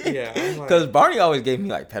to be. Yeah, because Barney always gave me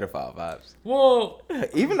like pedophile vibes. Well,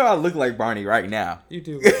 even though I look like Barney right now, you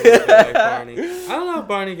do look like Barney. I don't know if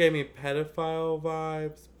Barney gave me pedophile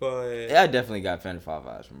vibes, but yeah, I definitely got pedophile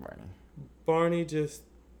vibes from Barney. Barney just,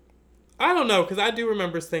 I don't know, because I do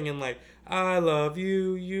remember singing like, "I love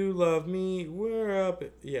you, you love me, we're up."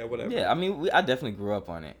 Yeah, whatever. Yeah, I mean, I definitely grew up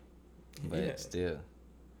on it, but still.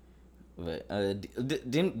 But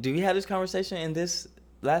do we have this conversation in this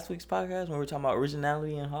last week's podcast when we were talking about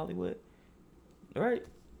originality in Hollywood? Right?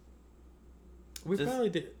 We probably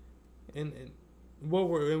did.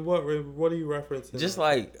 What are you referencing? Just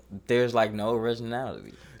like there's like no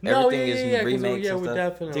originality. Everything is remakes and stuff.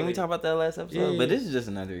 Definitely. Didn't we talk about that last episode? Yeah. But this is just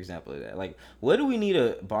another example of that. Like, what do we need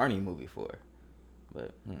a Barney movie for?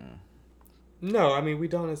 But No, I mean, we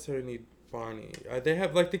don't necessarily need Barney. They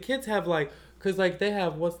have, like, the kids have, like, because, like, they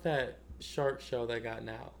have, what's that shark show they got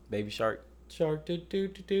now? Baby Shark. Shark, do.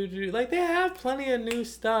 Like, they have plenty of new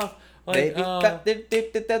stuff. Like,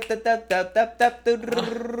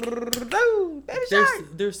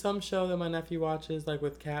 there's some show that my nephew watches, like,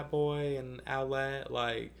 with Catboy and Owlette,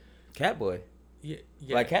 like... Catboy? Yeah.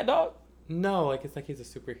 Like Cat Dog? No, like, it's like he's a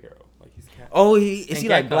superhero. Like, he's Cat. Oh, is he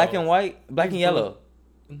like black and white? Black and yellow?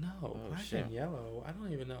 No, black and yellow. I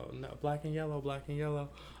don't even know. No, black and yellow.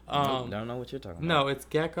 Don't know what you're talking about. No, it's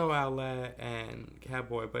Gecko, Owlette, and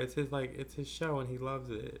Catboy, but it's his show and he loves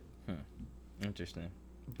it. Interesting.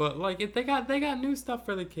 But like they got new stuff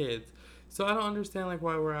for the kids, so I don't understand like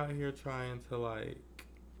why we're out here trying to like,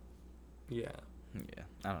 yeah.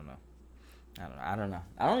 I don't know.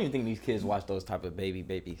 I don't even think these kids watch those type of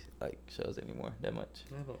baby like shows anymore that much.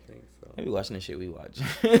 I don't think so. Maybe watching the shit we watch.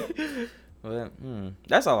 But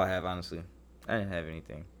that's all I have, honestly. I didn't have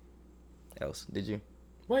anything else. Did you?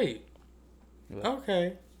 Wait. What?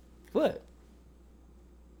 Okay. What?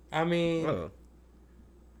 I mean,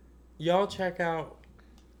 y'all check out.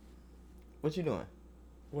 What you doing?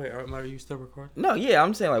 Wait, are you still recording? No, yeah,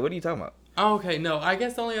 I'm saying, like, what are you talking about? Oh, okay, no, I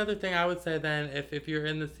guess the only other thing I would say then, if you're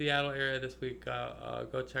in the Seattle area this week,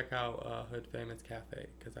 go check out Hood Famous Cafe,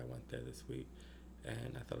 because I went there this week,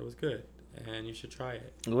 and I thought it was good, and you should try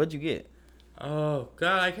it. What'd you get? Oh,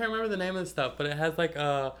 God, I can't remember the name of the stuff, but it has, like,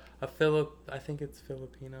 I think it's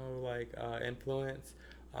Filipino, like, influence.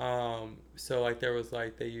 So, like, there was,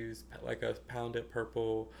 like, they used, like, a pounded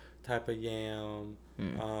purple type of yam,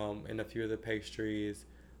 in a few of the pastries.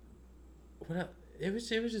 What else? It was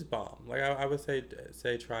just bomb. Like, I would say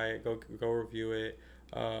try it, go review it.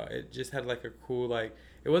 It just had, like, a cool, like,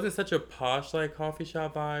 it wasn't such a posh, like, coffee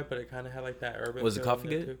shop vibe, but it kind of had, like, that urban. Was the coffee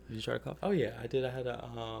good? Did you try coffee? Oh, yeah, I did. I had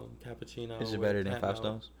a cappuccino. Is it better than 5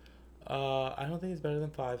 stones? I don't think it's better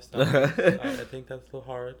than 5 stones. I think that's a little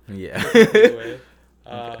hard. Yeah.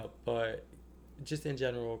 But just in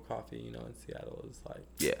general, coffee, in Seattle is like...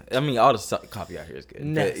 Yeah, I mean, all the coffee out here is good.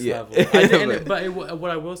 Next level. What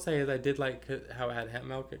I will say is I did like how it had hemp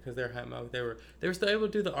milk, because their hemp milk, they were still able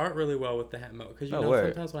to do the art really well with the hemp milk. Because,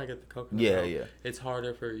 sometimes when I get the coconut milk, it's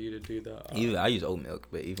harder for you to do the... I use oat milk,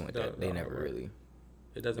 but even with that, they never really...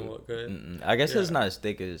 It doesn't look good? Mm-mm. I guess it's not as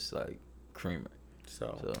thick as, like, creamer.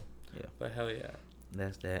 So yeah. But hell yeah.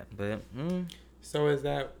 That's that. But, So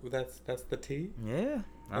that's the tea? Yeah.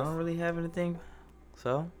 I don't really have anything.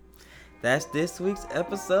 So, that's this week's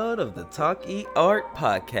episode of the Talk Eat Art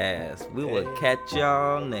podcast. We will catch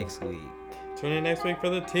y'all next week. Tune in next week for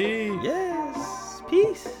the tea. Yes.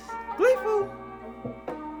 Peace. Gleeful.